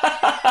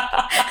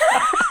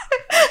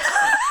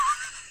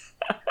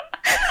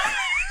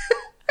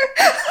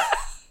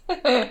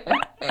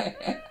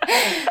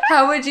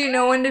 How would you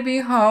know when to be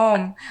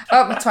home?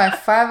 Oh, it's my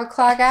 5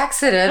 o'clock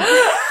accident.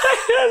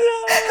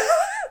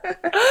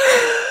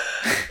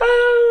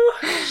 Oh,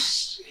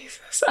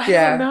 Jesus. I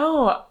don't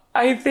know.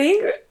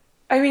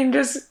 I mean,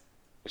 just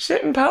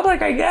shit in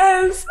public, I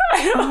guess.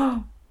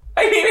 I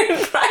mean,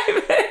 in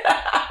private.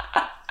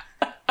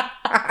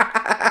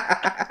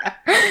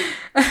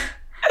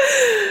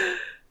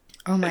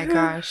 Oh my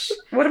gosh.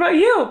 What about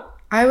you?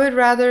 I would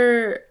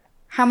rather...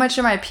 How much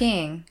am I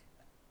peeing?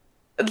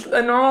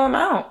 A normal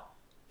amount.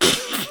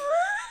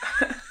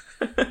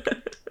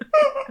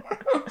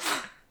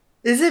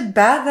 Is it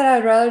bad that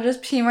I'd rather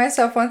just pee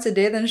myself once a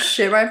day than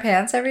shit my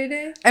pants every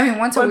day? I mean,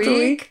 once a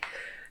week?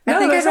 No, I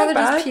think I'd rather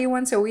just pee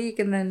once a week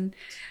and then...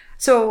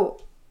 So,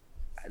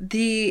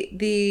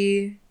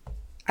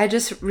 I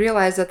just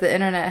realized that the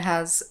internet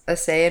has a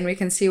say and we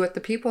can see what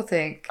the people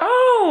think.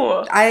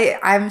 Oh!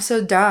 I'm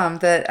so dumb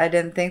that I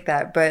didn't think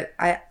that, but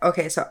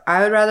so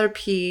I would rather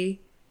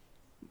pee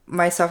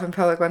myself in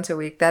public once a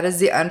week. That is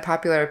the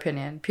unpopular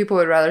opinion. People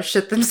would rather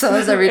shit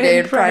themselves every day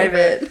in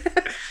private.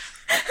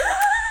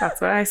 That's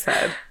what I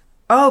said.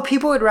 Oh,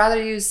 people would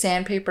rather use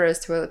sandpaper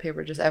as toilet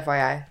paper, just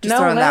FYI. Just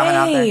throwing that one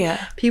out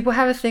there. People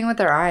have a thing with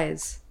their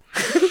eyes.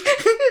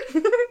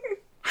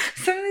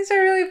 Some of these are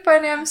really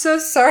funny. I'm so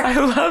sorry. I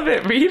love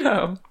it. Read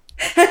them.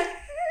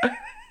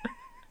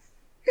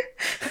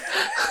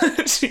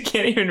 She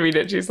can't even read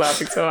it. She's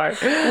laughing so hard.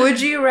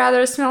 Would you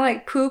rather smell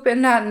like poop and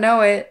not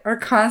know it, or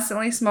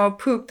constantly smell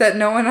poop that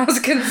no one else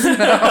can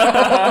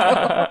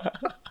smell?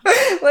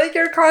 Like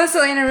you're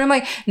constantly in a room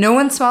like, no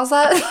one smells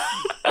that?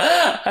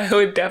 I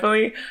would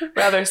definitely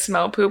rather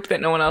smell poop that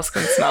no one else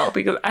can smell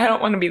because I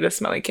don't want to be the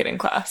smelly kid in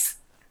class.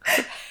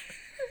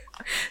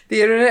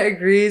 The internet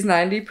agrees.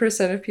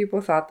 90% of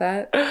people thought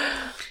that.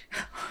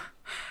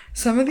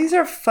 Some of these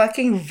are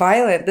fucking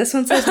violent. This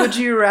one says, would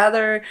you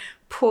rather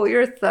pull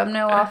your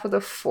thumbnail off with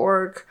a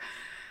fork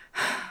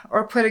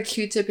or put a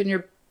Q-tip in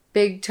your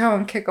big toe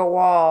and kick a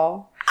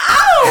wall?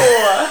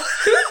 Ow!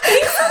 Who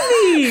thinks of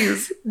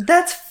these?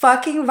 That's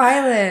fucking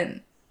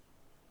violent.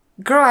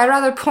 Girl, I'd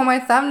rather pull my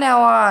thumbnail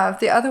off.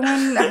 The other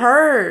one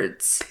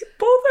hurts.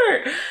 Both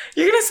hurt.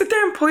 You're going to sit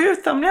there and pull your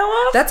thumbnail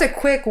off? That's a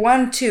quick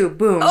 1, 2,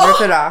 boom, rip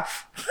it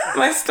off.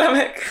 My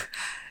stomach.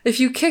 If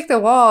you kick the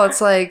wall,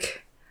 it's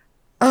like...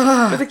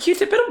 With a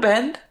Q-tip, it'll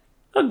bend.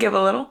 It'll give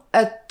a little.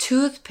 A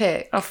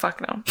toothpick. Oh,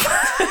 fuck no.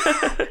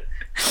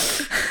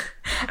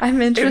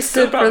 I'm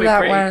interested for that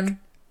break. One.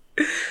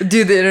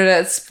 Dude, the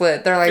internet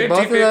split. They're like, 50,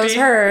 both of those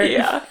hurt.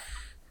 Yeah.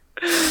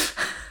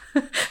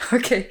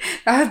 Okay,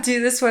 I'll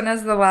do this one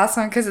as the last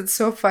one because it's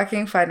so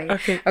fucking funny.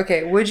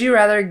 Okay, would you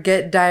rather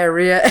get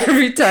diarrhea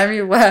every time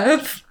you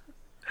laugh?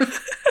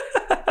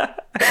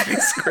 I'd be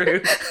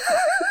screwed.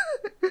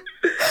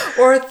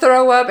 Or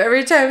throw up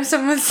every time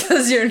someone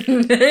says your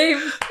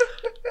name?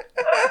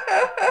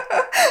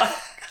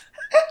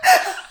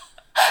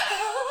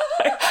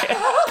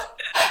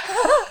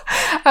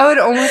 I would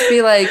almost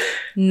be like,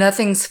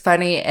 nothing's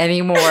funny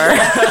anymore.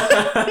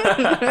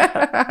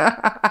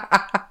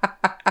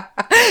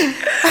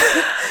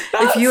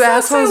 If you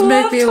assholes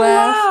make me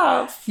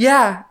laugh.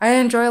 Yeah, I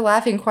enjoy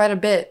laughing quite a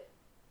bit.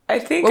 I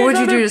think what would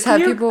you do? Just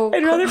have people...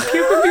 I'd rather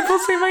puke when people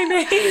say my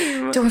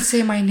name. Don't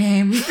say my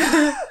name.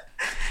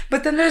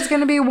 But then there's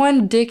going to be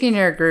one dick in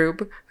your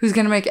group who's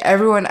going to make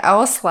everyone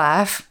else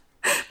laugh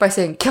by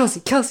saying, Kelsey,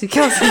 Kelsey,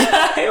 Kelsey.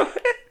 And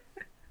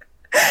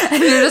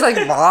you're just like,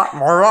 blah,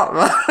 blah,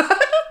 blah.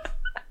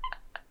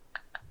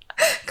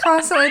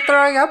 Constantly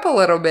throwing up a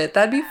little bit.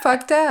 That'd be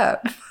fucked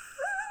up.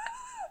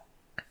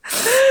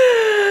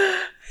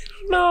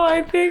 No,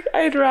 I think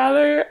I'd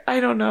rather,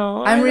 I don't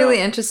know. I'm really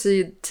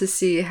interested to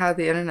see how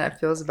the internet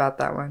feels about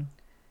that one.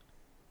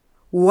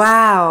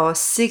 Wow,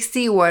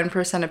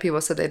 61% of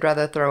people said they'd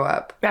rather throw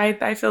up.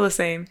 I feel the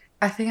same.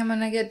 I think I'm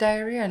gonna get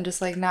diarrhea and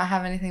just like not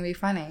have anything be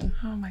funny.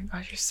 Oh my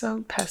gosh, you're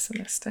so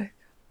pessimistic.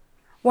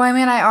 Well, I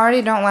mean, I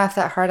already don't laugh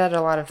that hard at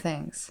a lot of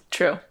things.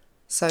 True.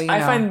 So, you know.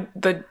 I find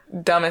the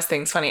dumbest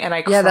things funny, and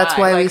I cry. Yeah, that's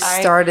why we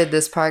started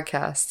this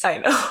podcast. I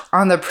know.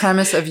 On the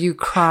premise of you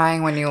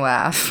crying when you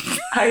laugh.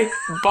 I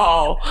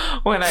bawl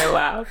when I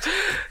laugh.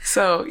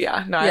 So,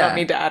 yeah, no, I don't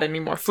need to add any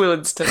more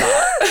fluids to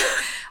that.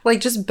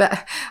 Like,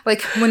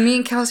 like, when me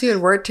and Kelsey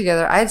would work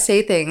together, I'd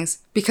say things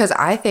because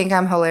I think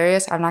I'm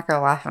hilarious. I'm not going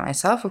to laugh at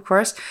myself, of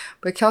course.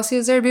 But Kelsey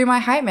was there to be my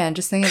hype man,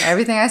 just thinking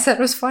everything I said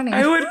was funny.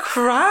 I would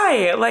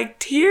cry, like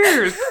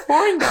tears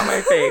pouring down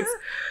my face.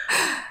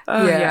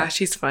 Oh, yeah,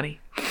 she's funny.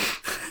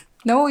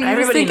 No, you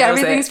just think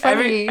everything's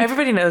funny.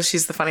 Everybody knows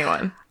she's the funny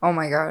one. Oh,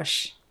 my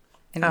gosh.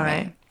 Anyway, all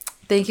right.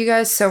 Thank you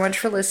guys so much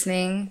for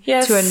listening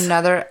to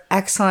another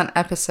excellent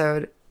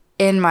episode,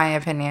 in my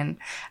opinion,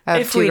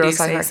 of Two Girls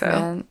Talking About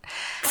Commitment.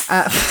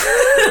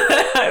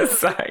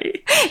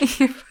 Sorry.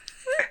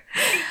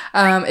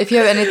 If you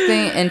have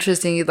anything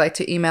interesting you'd like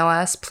to email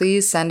us,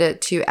 please send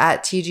it to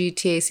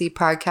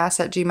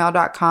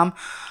 @tgtacpodcast@gmail.com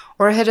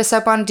or hit us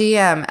up on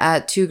DM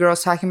at Two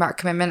Girls Talking About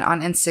Commitment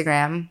on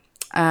Instagram.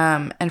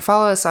 And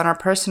follow us on our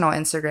personal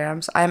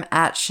Instagrams. I'm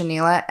at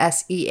Shaneila,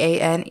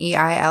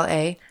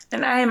 SEANEILA.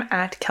 And I'm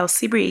at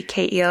Kelsey Bree,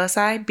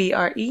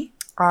 KELSIBRE.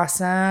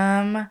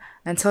 Awesome.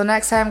 Until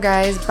next time,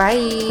 guys.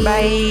 Bye.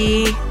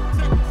 Bye.